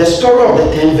know, the story of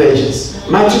the 10 virgins.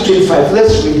 Matthew 25,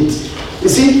 let's read it. You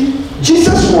see,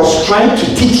 Jesus was trying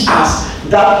to teach us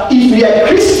that if you are a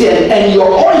Christian and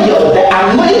your oil, the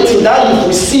anointing that you've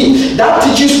received, that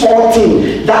teaches all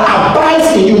things, that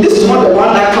abides in you, this is not the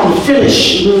one that can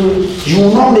finish. You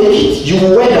will not make it. You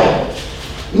will weather.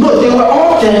 No, they were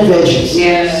all 10 virgins.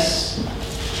 Yes.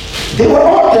 They were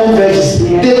all 10 virgins.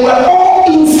 Yes. They were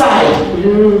all inside.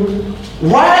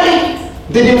 Why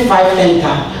didn't 5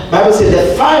 enter? Bible says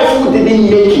the 5 who didn't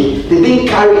make it, they didn't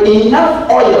carry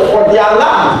enough oil for their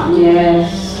lamp.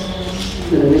 Yes.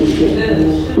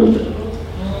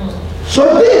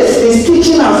 So this is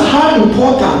teaching us how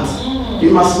important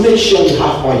you must make sure you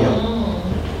have oil.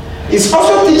 It's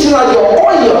also teaching that your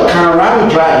oil can run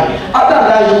dry. Other than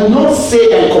that, you will not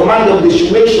say and command them, they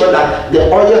should make sure that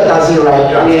the oil doesn't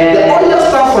run dry. The oil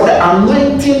stands for the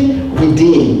anointing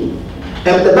within.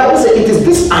 And the Bible says it is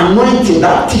this anointing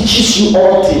that teaches you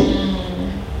all things.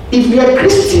 If you are a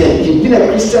Christian, you've been a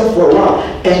Christian for a while,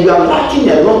 and you are lacking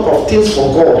a lot of things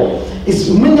for God, it's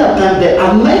many times the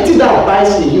anointing that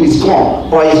abides in you is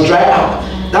gone or is dried up.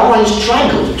 That one you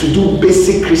struggle to do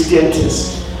basic Christian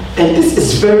things. And this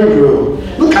is very real.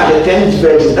 Look at the 10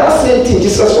 virgins. That same thing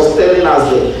Jesus was telling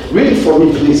us there. Read it for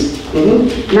me, please.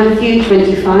 Matthew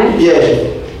 25.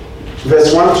 Yeah.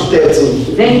 Verse 1 to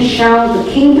 13. Then shall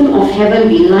the kingdom of heaven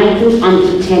be likened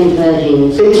unto 10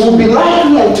 virgins. It will be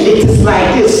likened unto, it is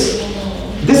like this.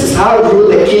 This is how real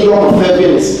the kingdom of heaven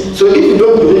is. So if you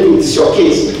don't believe it is your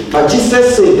case, But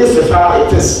Jesus said, this is how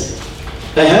it is.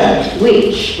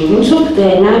 Which took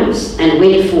their lamps and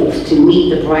went forth to meet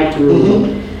the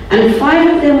bridegroom. And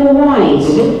 5 of them were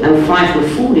wise, and 5 were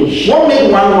foolish. What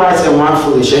made one wise and one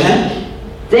foolish?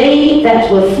 They that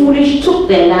were foolish took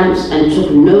their lamps and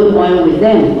took no oil with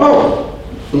them.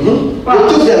 They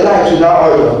took their light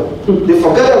without oil. They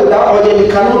forget that without oil you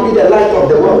cannot be the light of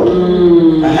the world.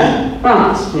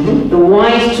 But the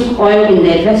wise took oil in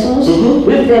their vessels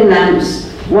with their lamps.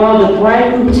 While the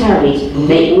bridegroom tarried,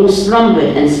 they all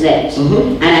slumbered and slept.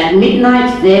 And at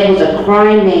midnight there was a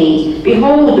cry made,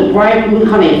 Behold, the bridegroom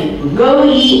cometh, go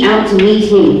ye out to meet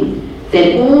him.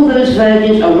 Then all those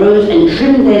virgins arose and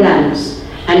trimmed their lamps.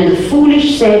 And the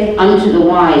foolish said unto the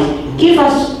wise, Give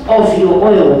us of your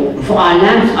oil, for our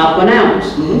lamps are gone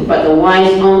out. But the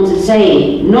wise answered,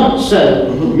 saying, Not so,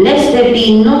 lest there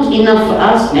be not enough for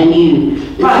us and you.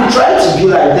 If you try to be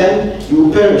like them, you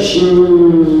will perish.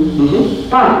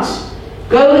 But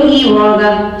go ye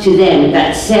rather to them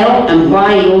that sell and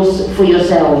buy yours for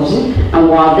yourselves. And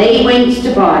while they went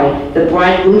to buy, the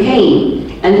bridegroom came.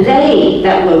 And they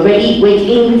that were ready went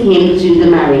in with him to the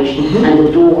marriage, and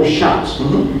the door was shut.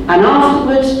 And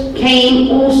afterwards came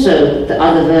also the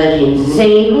other virgins,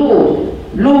 saying, Lord,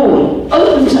 Lord,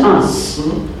 open to us.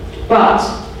 But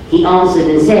he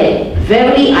answered and said,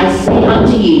 Verily I say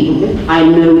unto you, I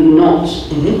know you not.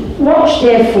 Watch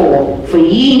therefore, for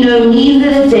ye know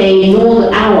neither the day nor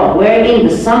the hour wherein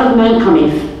the Son of Man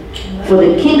cometh. For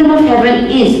the kingdom of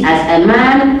heaven is as a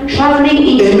man travelling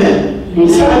into... Amen. He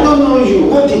said, I don't know you.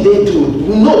 What did they do?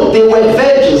 No, they were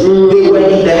virgins. They were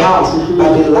in the house,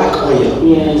 but they lacked oil.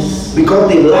 Yes. Because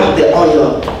they lacked the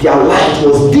oil, their light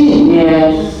was dim.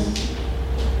 Yes.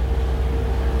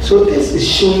 So this is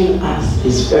showing us,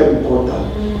 it's very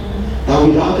important, that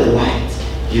without the light,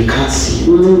 you can't see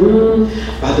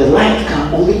it. But the light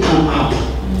can only come up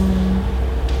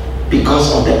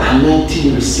because of the anointing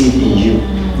you receive in you,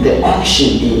 the unction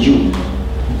in you,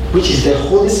 which is the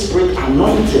Holy Spirit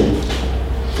anointing.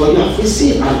 For you have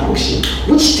received an unction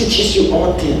which teaches you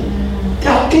all things.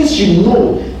 There are things you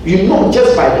know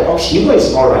just by the unction. You know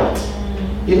it's all right.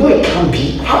 You know it can't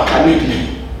be. How can it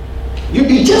be?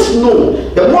 You just know.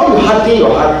 The more you harden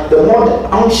your heart, the more the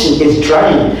unction is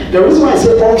drying. The reason why I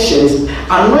say unction is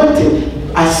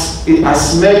anointing. I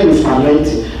smell with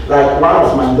anointing. Like one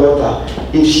of my daughter,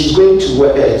 if she's going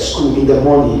to school in the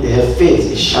morning, her face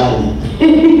is shining.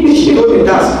 She told me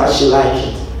that's how she likes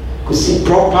it. You see,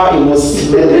 proper, it was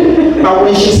smelling. But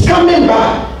when she's coming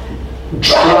back,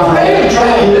 dry, very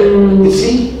dry. You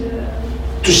see,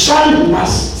 to shine, you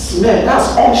must smell.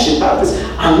 That's unction. That is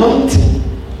anointing.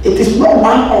 It is not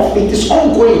one-off. It is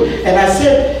ongoing. And I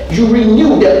said, you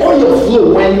renew the oil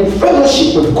flow when you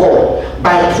fellowship with God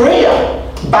by prayer,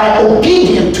 by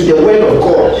obedience to the word of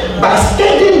God, by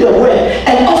studying the word,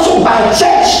 and also by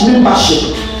church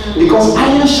membership. Because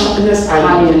iron sharpness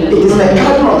iron. It is the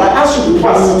cardinal. Like as you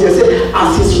before,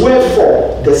 as his word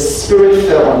fall, the spirit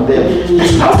fell on them.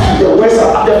 As the words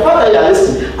are, the Father you are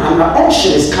listening, and the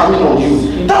unction is coming on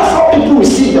you. That's how people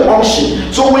receive the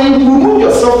unction. So when you remove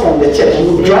yourself from the church,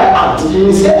 you dry out.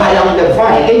 You say, I am the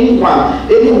vine.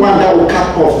 Anyone that will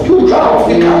cut off, you dry off.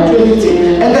 You can't do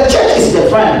anything. And the church is the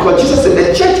vine, because Jesus said,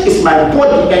 the church is my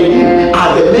body, and you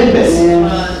are the members.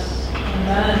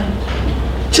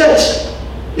 Church.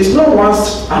 It's not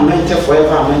once anointed forever.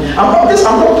 Amen. I'm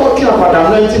not talking about the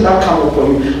anointing that come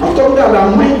upon you. I'm talking about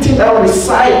the anointing that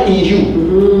reside in you,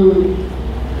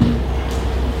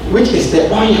 which is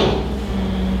the oil.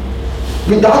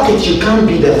 Without it, you can't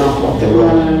be the lamp of the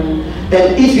world.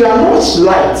 And if you are not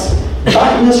light,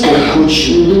 darkness will approach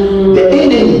you. The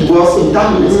enemy dwells in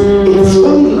darkness. It's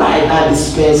only light that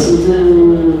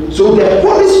disperses. So the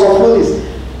holiest of holies,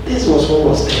 this was what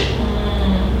was there.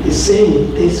 He's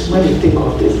saying this, when you think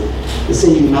of this, he's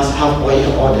saying you must have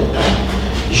oil all the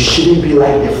time. You shouldn't be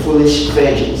like the foolish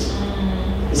virgins.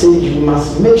 He's saying you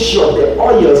must make sure the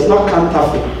oil is not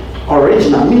counterfeit,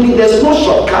 original, meaning there's no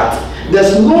shortcut.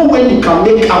 There's no way you can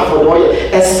make up for the oil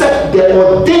except the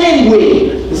ordained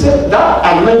way. He said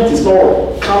that anointing is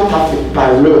not counterfeit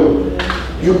by real.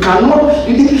 You cannot,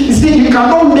 you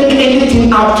cannot make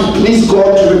anything up to please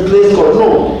God, to replace God.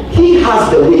 No. He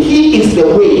has the way. He is the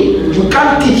way. You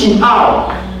can't teach him how.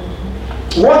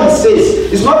 What he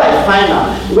says is not like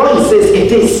final. What he says,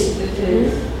 it is.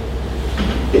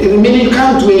 Meaning you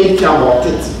can't do anything about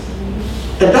it.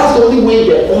 And that's the only way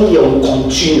the oil will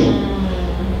continue.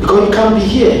 Because you can be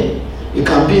here. You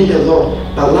can be in the Lord.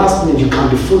 But last minute you can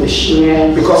be foolish.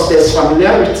 Yes. Because there's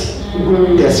familiarity.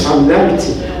 There's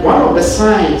familiarity. One of the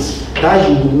signs that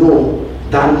you will know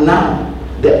that now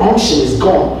the unction is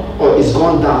gone, or it's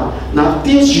gone down. Now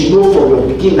things you know from your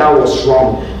beginning that was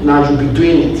wrong, now you'll be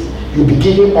doing it. You'll be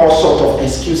giving all sorts of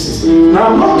excuses. Now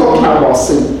I'm not talking about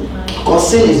sin,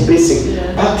 because sin is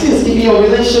basic. But things in your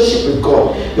relationship with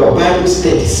God, your Bible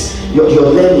studies, your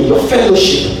learning, your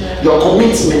fellowship, your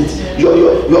commitment,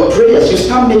 your prayers, you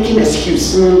start making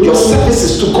excuse. Your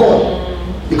services to God.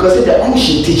 Because the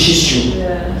unction teaches you.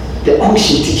 The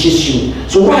unction teaches you.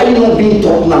 So why are you not being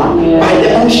taught now? By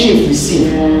the unction you've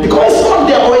received. Because it's not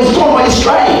there, or it's gone, or it's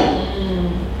trying.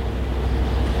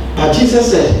 But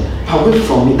Jesus said, away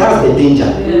from me, that's the danger.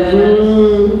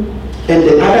 And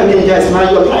the other danger is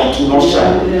now your light will not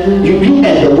shine. You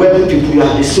and the worldly people, you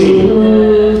are the same.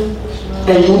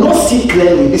 And you will not see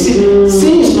clearly. You see,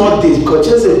 sin is not this, because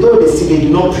just as though they see, they do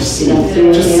not perceive.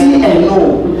 To see and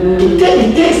know. It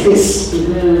takes this.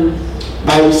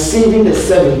 By receiving the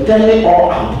seven, turning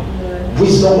all out.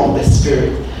 Wisdom of the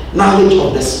Spirit. Knowledge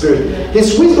of the Spirit.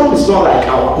 His wisdom is not like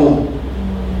our own.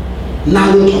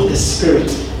 Knowledge of the Spirit.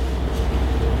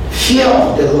 Fear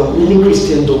of the Lord. Many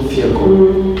Christians don't fear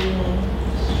God.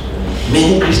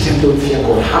 Many Christians don't fear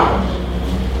God. How?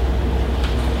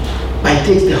 By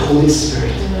takes the Holy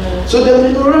Spirit. So the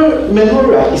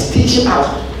menorah is teaching us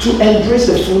to embrace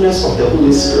the fullness of the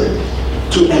Holy Spirit.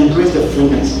 To embrace the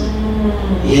fullness.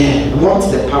 Yeah,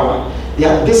 want the power.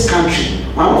 This country,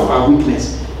 one of our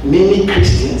weakness, many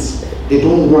Christians, they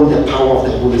don't want the power of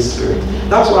the Holy Spirit.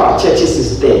 That's why our churches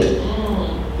is dead.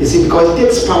 You see, because it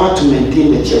takes power to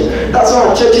maintain the church. That's why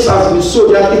our churches has been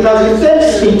so that it has been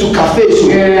turned into cafes.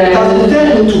 It has been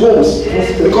turned into homes.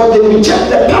 Because they reject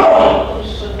the power.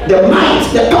 The might,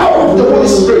 the power of the Holy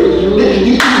Spirit. The way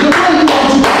you want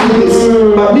to do this.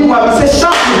 But meanwhile, we say,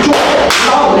 shout with joy,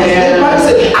 loudness. Everybody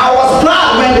say, I was glad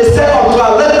when they said unto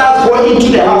us, let us go into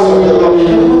the house of the Lord.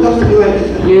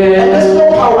 And there's no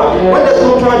power. When there's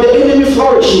no power, the enemy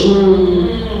flourish.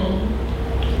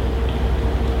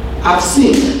 I've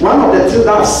seen, one of the things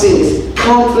that I've seen is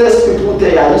countless people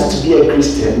there. I used to be a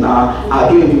Christian, now I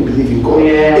don't even believe in God.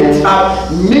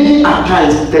 Many at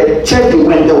times the church they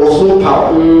went, there was no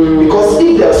power. Because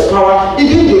if there's power,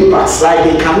 even they backslide,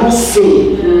 they cannot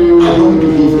say, I don't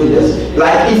believe in this.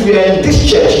 Like if you're in this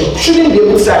church, you shouldn't be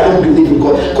able to say, I don't believe in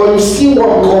God. Because you see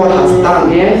what God has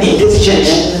done in this church.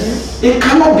 It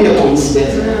cannot be a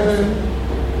coincidence.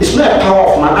 It's not a power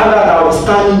of man. Other than I will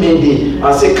stand Monday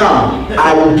and say, come,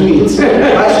 I will do it.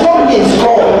 But it's not me, it's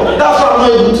God. That's why I'm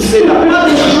not able to say that. That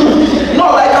is true.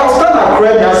 Not like I will stand at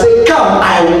prayer and say, come,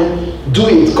 I will do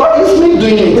it. God is me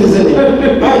doing it, isn't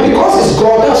it? But because it's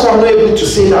God, that's why I'm not able to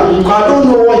say that. Because I don't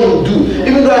know what he will do.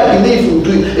 Even though I believe he will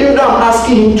do it. Even though I'm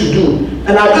asking him to do.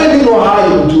 And I don't even know how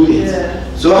he will do it.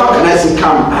 So how can I say,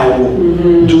 come, I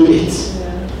will do it?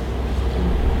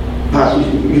 But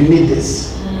you need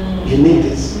this. You need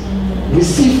this.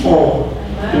 Receive all.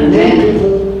 Many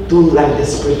people don't like the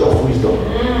spirit of wisdom.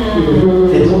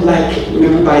 They don't like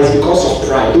it, but it's because of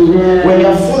pride. When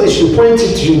you're foolish, you point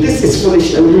it to you. This is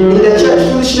foolishness. In the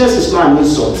church, foolishness is not an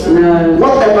insult.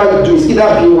 Whatever you do is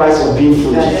either being wise or being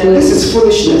foolish. This is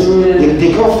foolishness.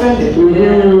 They get offended.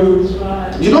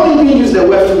 You don't even use the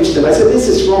word foolishness. I said, this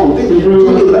is wrong. They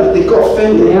get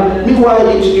offended.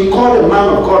 Meanwhile, you call the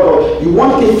man of God or you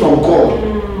want it from God.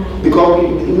 Because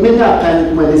many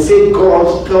times when they say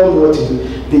God, tell me what to do,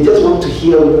 they just want to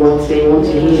hear what they want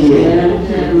to hear.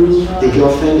 They get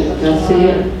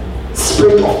offended.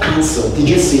 Spirit of counsel. Did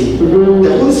you see? The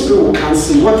Holy Spirit will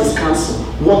counsel. What is counsel?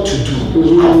 What to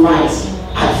do? Advice.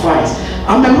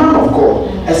 I'm a man of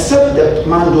God, except that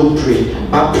man don't pray.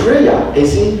 But prayer, you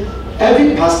see,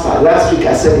 every pastor, last week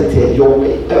I said it here, your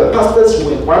pastor's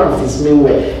way, one of his main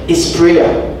way is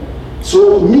prayer.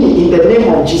 So me, in the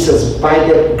name of Jesus, by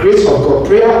the grace of God,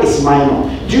 prayer is minor.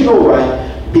 Do you know why?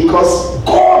 Because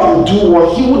God will do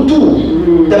what he will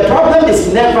do. The problem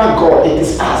is never God, it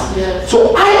is us.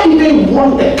 So I even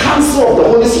want the counsel of the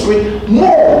Holy Spirit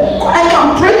more. I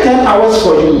can pray 10 hours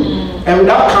for you. And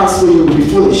without counsel, you will be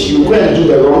foolish. You go and do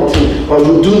the wrong thing, or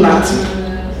you do nothing.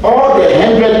 All the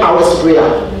 100 hours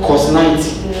prayer costs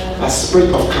 90. A spirit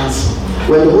of counsel.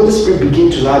 When the Holy Spirit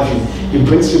begins to love you, he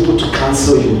brings people to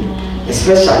counsel you.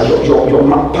 Especially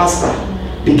your pastor,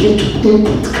 begin to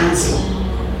input counsel.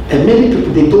 And many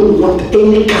people, they don't want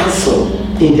any counsel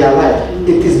in their life.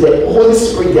 It is the Holy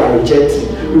Spirit they are rejecting.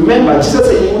 Remember, Jesus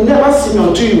said, you will never see me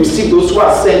until you receive those who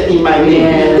are sent in my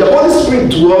name. The Holy Spirit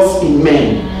dwells in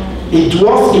men. He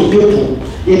dwells in people.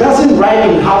 He doesn't ride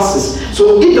in houses.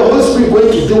 So if the Holy Spirit is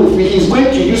going to deal with me, he's going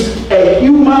to use a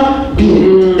human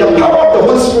being. The power of the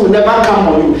Holy Spirit will never come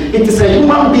on you. It is a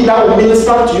human being that will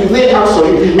minister to you, lay hands on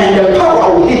you, and the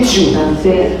power will hit you.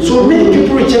 So many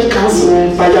people reject counsel,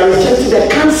 but you are rejecting the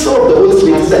counsel of the Holy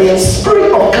Spirit. It's the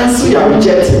spirit of counsel you are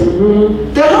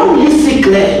rejecting. Then how will you see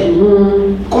clear?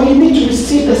 Because you need to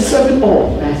receive the seven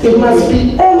all. It must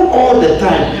be on all the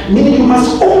time. Meaning you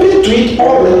must open to it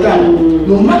all the time.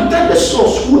 No matter the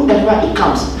source, whoever it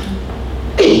comes.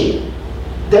 Hey,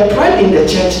 the pride in the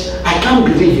church, I can't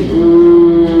believe it.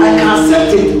 I can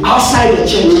accept it outside the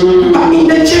church. But in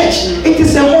the church, it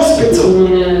is a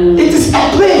hospital. It is a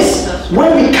place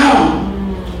where we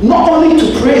come, not only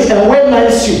to praise and wear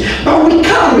nice suit, but we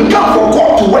come for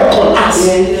God to work on us.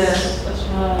 Yes, that's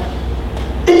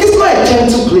right. It is not a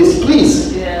gentle place,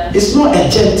 please. Yeah. It's not a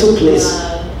gentle place.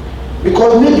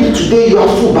 Because maybe today you are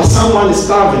full, but someone is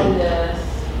starving. Yes.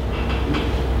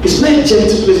 It's not a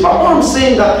gentle place. But what I'm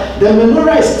saying that the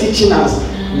menorah is teaching us,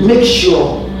 make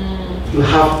sure you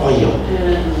have oil.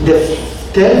 The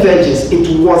 10 virgins,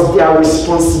 it was their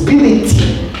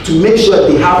responsibility to make sure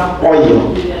they have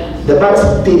oil. The Bible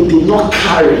says they did not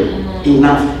carry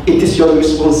enough. It is your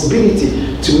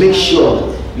responsibility to make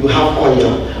sure you have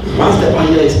oil. Once the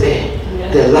oil is there,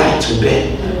 the light will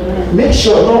burn. Make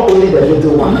sure not only the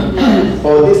little one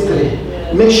or these three.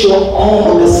 Make sure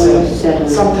all the seven.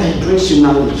 Sometimes it brings you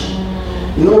knowledge.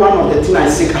 You know, one of the things I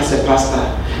seek as a pastor,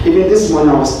 even this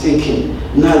morning I was taking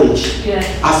knowledge.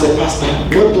 As a pastor,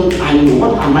 what don't I know?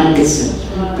 What am I missing?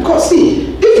 Because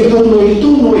see, if you don't know, you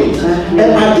don't know it. And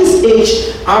at this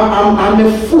age, I'm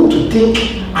a fool to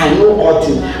think I know all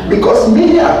things. Because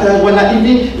many a times when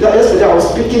yesterday I was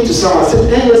speaking to someone, I said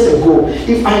 10 years ago,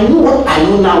 if I knew what I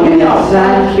know now, many of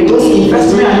those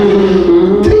investments I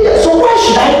did 3 years. So why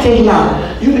should I take now?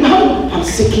 I'm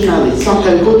seeking knowledge.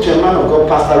 Sometimes you go to a man of God,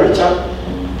 Pastor Richard.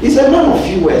 He's a man of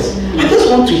few words. I just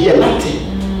want to hear Latin.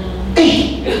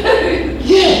 Hey,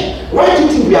 yeah. Why do you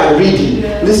think we are reading,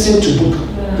 listening to book?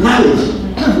 Knowledge.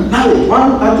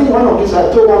 I think one of these,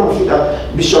 I told one of you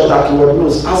that Bishop Dakiwad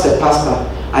knows, as a pastor,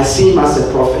 I see him as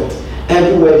a prophet.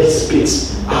 Everywhere he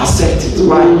speaks, I accept it.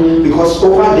 Why? Because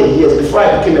over the years, before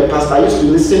I became a pastor, I used to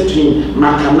listen to him.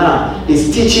 Makana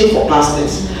is teaching for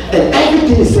pastors. And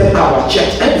everything is said our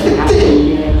church.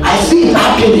 Everything. I see it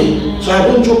happening. So I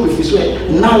don't joke with his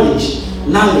word. Knowledge.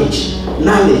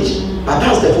 But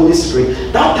that's the Holy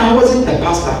Spirit. That time wasn't a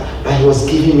pastor, but he was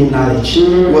giving me knowledge.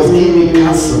 He was giving me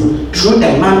counsel through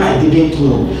a man I didn't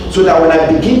know. So that when I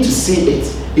begin to see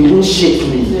it, it won't shake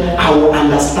me. I will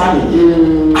understand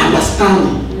it.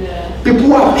 Understanding. People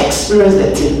who have experienced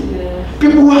the thing.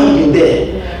 People who have been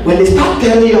there. When they start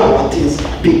telling you about things,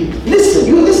 listen.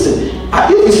 You listen. If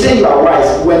you say you are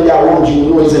wise, when they are wrong, you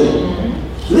know, isn't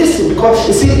it? Listen, because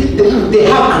you see, they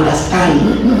have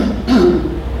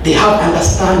understanding. They have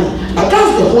understanding. But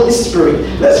that's the Holy Spirit.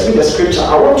 Let's read the scripture.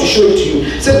 I want to show it to you.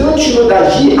 It says, don't you know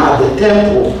that ye are the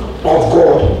temple of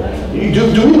God?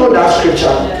 Do we know that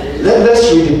scripture?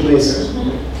 Let's read it, please.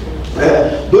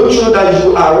 Don't you know that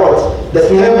you are what? The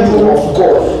temple of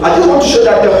God. I just want to show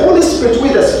that the Holy Spirit,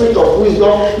 with the spirit of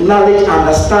wisdom, knowledge,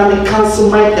 understanding, counsel,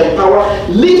 might, and power,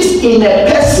 lives in a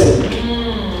person.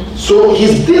 So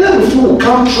he's dealing with you who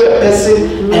come through a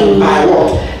person, and by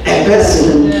what? A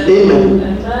person.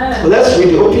 Amen. Let's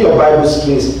read it. Open your Bibles,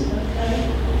 please.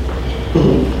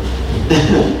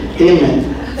 Amen.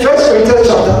 1 Corinthians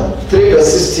chapter 3,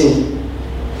 verse 16.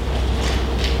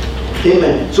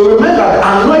 Amen. So remember, the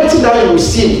anointing that you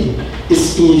receive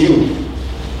is in you.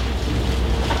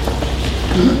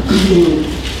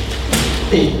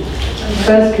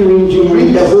 First Corinthians. You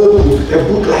read the whole book, a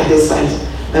book like this size,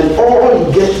 and all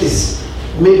you get is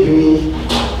maybe,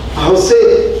 I would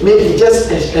say, maybe just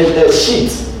a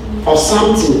sheet or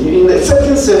something. In a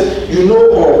certain sense, you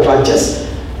know all,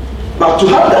 but to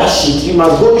have that sheet, you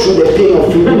must go through the pain of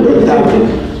reading that.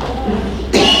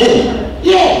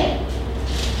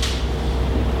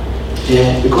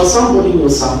 Yeah, because somebody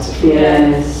knows something.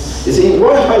 Yes. You see,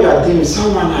 whatever you are doing,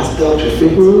 someone has dealt with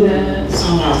it. Yes.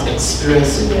 Someone has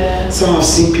experienced it. Yes. Someone has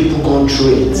seen people gone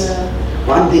through it. Yeah.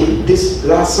 One day,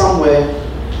 last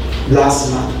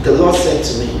month, the Lord said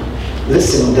to me,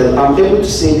 listen, I'm able to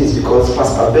say this because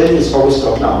Pastor Ben is always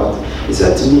talking about it. He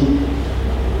said to me,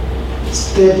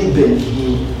 study Ben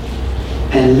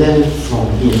and learn from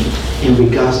him in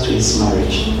regards to his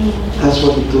marriage. That's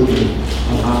what he told me.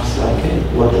 And I was like, hey,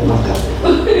 what the matter?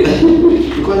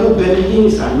 Because Ben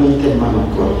is an anointed man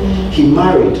of God. He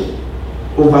married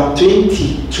over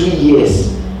 22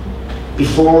 years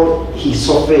before he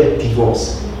suffered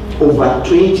divorce. Over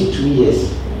 22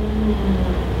 years.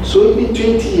 So even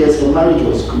 20 years the marriage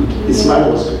was good. His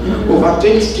marriage was good. Over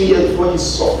 22 years before he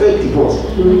suffered divorce.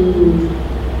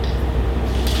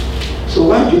 So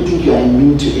why do you think you are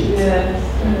immune to it?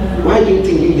 Yes. Why do you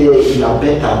think you are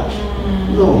better?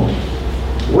 No.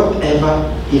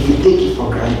 Whatever, if you take it for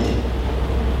granted.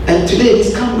 And today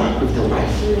he's come back with the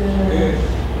wife.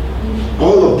 Yes.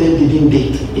 All of them didn't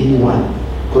date anyone.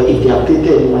 Because if they had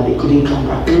dated anyone, they couldn't come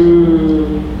back.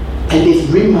 And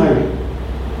they've remarried.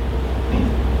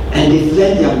 And they've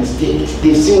learned their mistakes.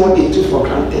 They've seen what they took for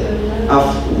granted.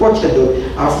 I've watched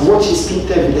his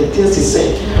interview, the things he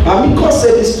said. I mean, God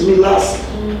said this to me last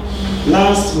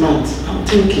month. I'm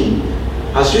thinking,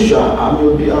 as usual, I'll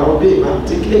obey, but I'm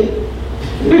thinking,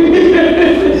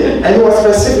 and it was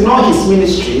specific, not his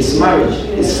ministry, his marriage,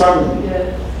 his family.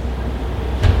 Yes.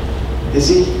 You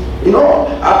see,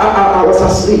 I was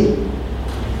asleep.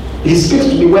 He speaks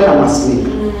to me when I'm asleep.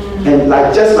 And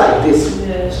like just like this.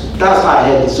 Yes. That's how I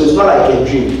heard it. So it's not like a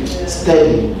dream. Yes.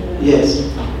 Steady.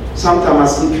 Yes. Sometimes I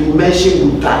sleep, you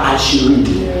mention that I should read.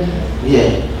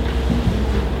 Yeah.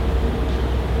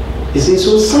 You see,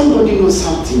 so somebody knows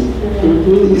something.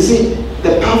 You see,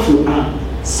 the path you are,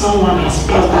 someone has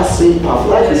passed that same path.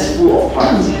 Life is full of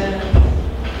paths.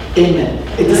 Amen.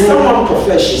 It is someone's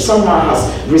profession. Someone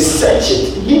has researched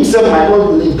it. He himself might not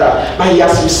believe that, but he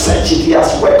has researched it. He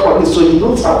has worked on it, so he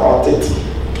knows about it.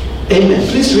 Amen.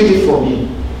 Please read it for me.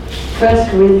 1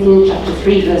 Corinthians chapter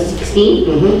 3, verse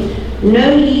 16.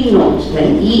 Know ye not that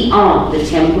ye are the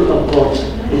temple of God,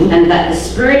 and that the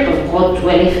Spirit of God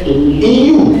dwelleth in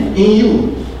you? In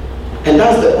you. And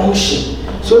that's the unction.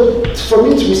 So for me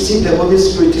to receive the Holy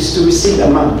Spirit is to receive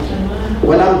the man.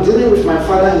 When I'm dealing with my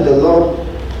father in the Lord,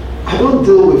 I don't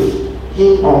deal with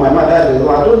him or my mother in the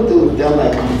Lord. I don't deal with them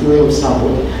like I'm dealing with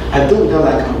somebody. I deal with them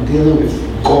like I'm dealing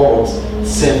with God's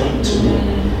servant to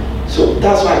me. So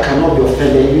that's why I cannot be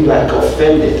offended. You like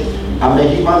offended. I'm a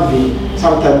human being.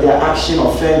 Sometimes their action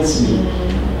offends me.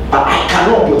 But I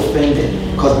cannot be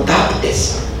offended because that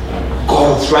is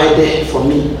God's right there for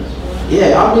me.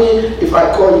 Yeah, I mean, if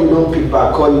I call you, don't pick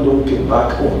back. Call you, don't pick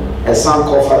back. Oh, a son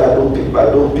called father, don't pick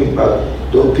back, don't pick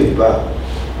back, don't pick back.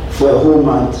 For a whole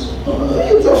month.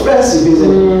 It's offensive,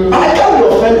 isn't it? I can't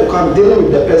be offended because I'm dealing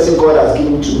with the person God has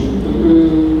given to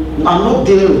me. I'm not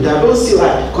dealing with that. I don't see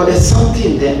like, because there's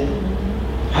something there.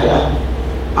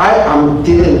 I am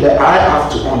dealing with that. I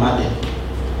have to honor them.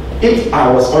 If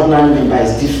I was ordinary member,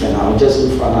 it's different. I'll just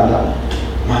look for another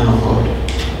man of God.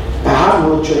 But I have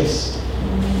no choice.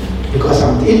 Because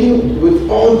I'm dealing with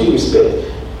all due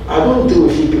respect. I don't deal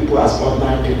with you people as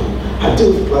ordinary people. I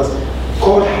deal with people as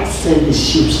God has sent his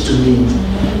sheep to me.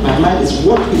 My mind is,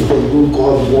 what is the role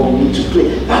God wants me to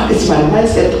play? That is my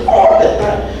mindset all the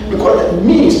time. Because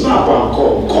me is not about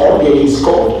God. God is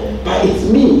God. But it's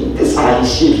me. These are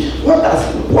his sheep.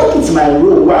 What is my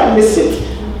role? Why I miss it?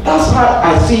 That's why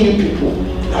I see you people.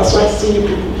 That's why I see you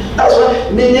people. That's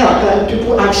why many times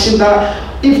people asking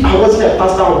that if I wasn't a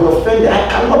pastor, I would be offended. I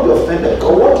cannot be offended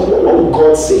because what would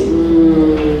God say?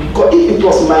 Because if it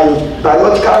was my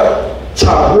biological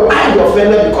child, will I be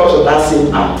offended because of that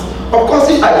same act? Of course,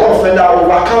 if I got offended, I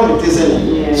will overcome it, isn't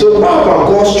it? Yeah. So what about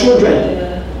God's children?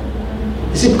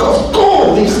 You see, because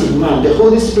God lives in man, the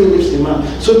Holy Spirit lives in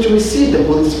man. So to receive the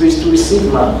Holy Spirit is to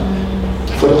receive man.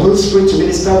 For the Holy Spirit to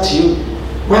minister to you,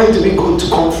 why do we go to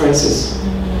conferences?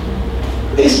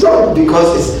 It's not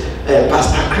because it's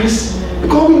Pastor Chris.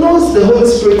 Because we know the Holy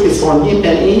Spirit is on him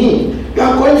and in him. We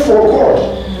are going for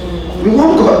God. We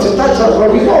want God to touch us,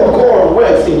 but we know God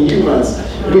works in humans,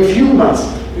 with humans,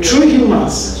 through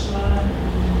humans.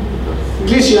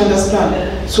 Please, you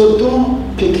understand? So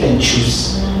don't pick and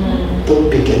choose. Don't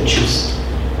pick and choose.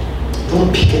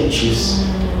 Don't pick and choose.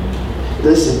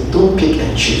 Listen, don't pick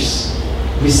and choose.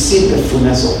 Receive the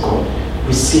fullness of God.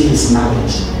 Receive his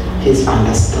knowledge, his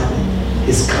understanding,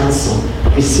 his counsel.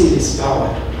 Receive his power.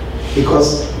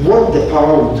 Because what the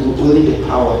power will do, only the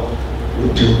power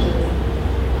will do.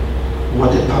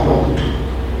 What the power will do,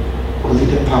 only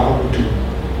the power will do.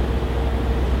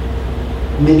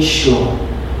 Make sure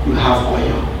you have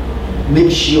oil.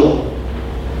 Make sure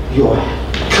your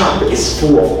cup is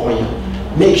full of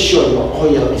oil. Make sure your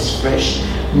oil is fresh.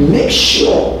 Make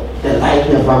sure the light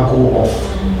never go off.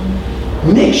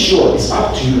 Make sure it's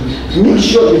up to you. Make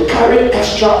sure you carry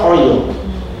extra oil.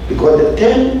 Because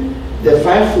the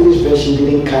 5 foolish version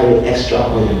didn't carry extra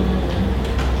oil.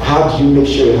 How do you make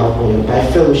sure you have oil? By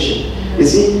fellowship. You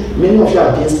see, many of you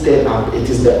are being stirred up. It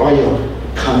is the oil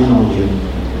coming on you.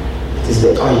 It is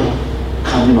the oil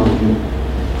coming on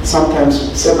you. Sometimes,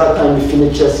 several times we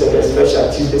finish church service,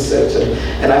 especially Tuesday service,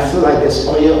 and I feel like there's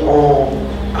oil all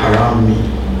around me.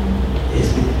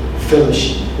 It's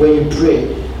fellowship. When you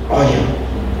pray, oil.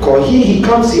 Because he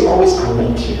comes, he always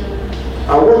anoints you.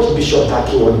 I watched Bishop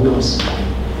Dakiwa Mills.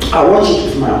 I watched it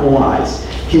with my own eyes.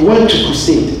 He went to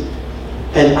crusade.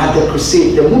 And at the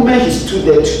crusade, the moment he stood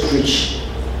there to preach,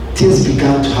 things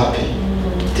began to happen.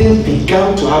 Things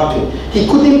began to happen. He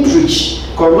couldn't preach.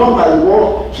 Because normally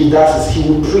what he does is he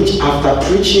will preach. After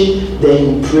preaching, then he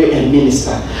will pray and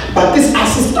minister. But this,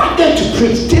 as he started to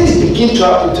preach, things begin to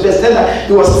happen to the extent that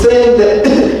he was saying that,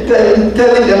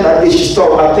 telling them that they should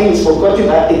stop. I think he's forgotten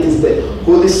that it is the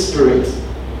Holy Spirit.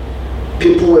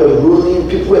 People were rolling,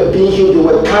 people were being healed, they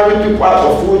were carrying people out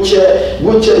of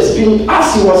wheelchairs being,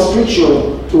 as he was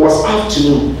preaching, it was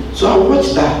afternoon. So I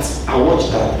watched that,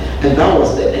 and that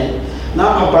was the end.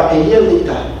 Now about a year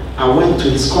later, I went to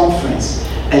his conference,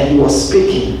 and he was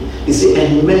speaking. He said,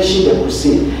 and he mentioned the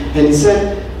crusade, and he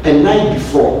said, a night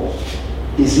before,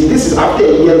 you see, this is after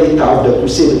a year later of the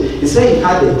crusade, he said he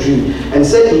had a dream, and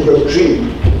said in the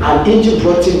dream, an angel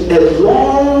brought him a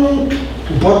long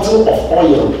bottle of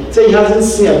oil. So he hasn't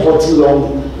seen a bottle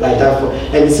long like that before.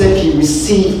 And he said he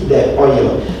received the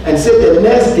oil. And said the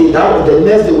next day,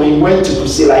 when he went to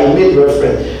crusade, like he made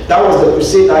reference, that was the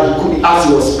crusade that he could, as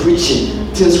he was preaching,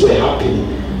 things were happening.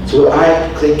 So I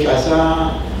said,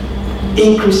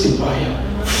 increase in oil,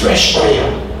 fresh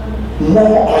oil,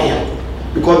 more oil.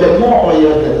 Because the more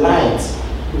oil, the light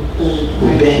will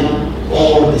burn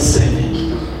all the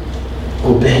seven.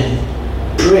 Will burn.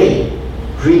 Pray.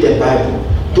 Read the Bible.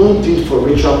 Don't do it for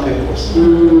ritual purpose.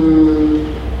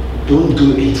 Don't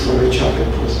do it for ritual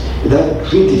purpose.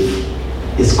 That read it.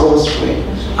 It's God's word.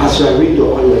 As you read the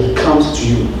oil, it comes to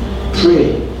you.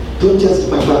 Pray. Don't just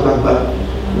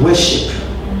worship.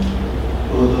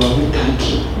 Oh Lord, we thank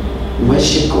you.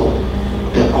 Worship God.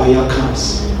 The oil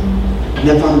comes.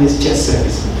 Never miss church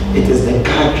service. It is the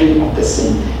gathering of the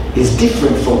saints. It's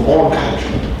different from all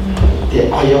gathering. The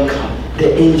oil comes.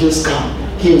 The angels come.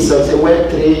 He himself said, where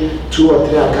 2 or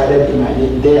 3 are gathered in my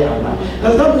name, there am I.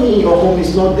 Does that mean your home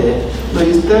is not there? No,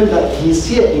 he's telling that he's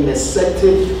here in a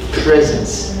certain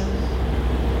presence,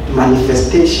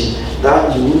 manifestation,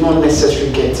 that you will not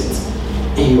necessarily get it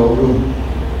in your room.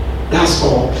 That's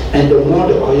all. And the more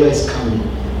the oil is coming,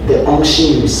 the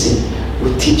unction you receive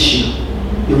will teach you.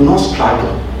 You will not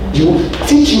struggle. You will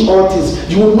teach you all things.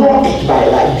 You will know it by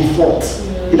like default.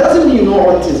 It doesn't mean you know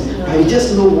all things, but you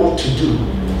just know what to do.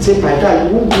 Say by that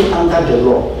you won't be under the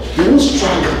law. You won't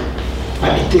struggle,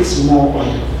 but it takes more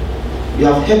oil. You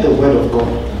have heard the word of God.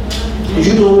 If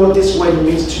you know what this word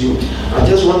means to you, I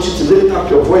just want you to lift up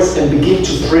your voice and begin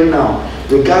to pray now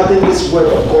regarding this word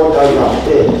of God that you have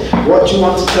heard. What you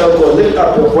want to tell God, lift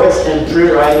up your voice and pray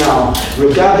right now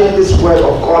regarding this word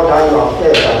of God that you have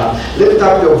heard. Lift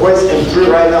up your voice and pray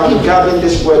right now regarding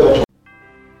this word of God.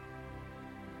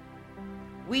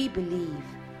 We believe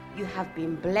you have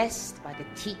been blessed by the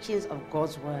teachings of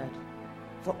God's word.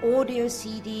 For audio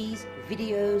CDs,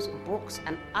 videos, books,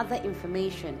 and other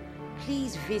information,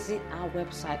 please visit our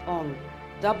website on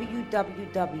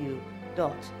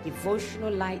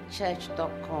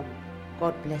www.devotionallightchurch.com.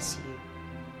 God bless you.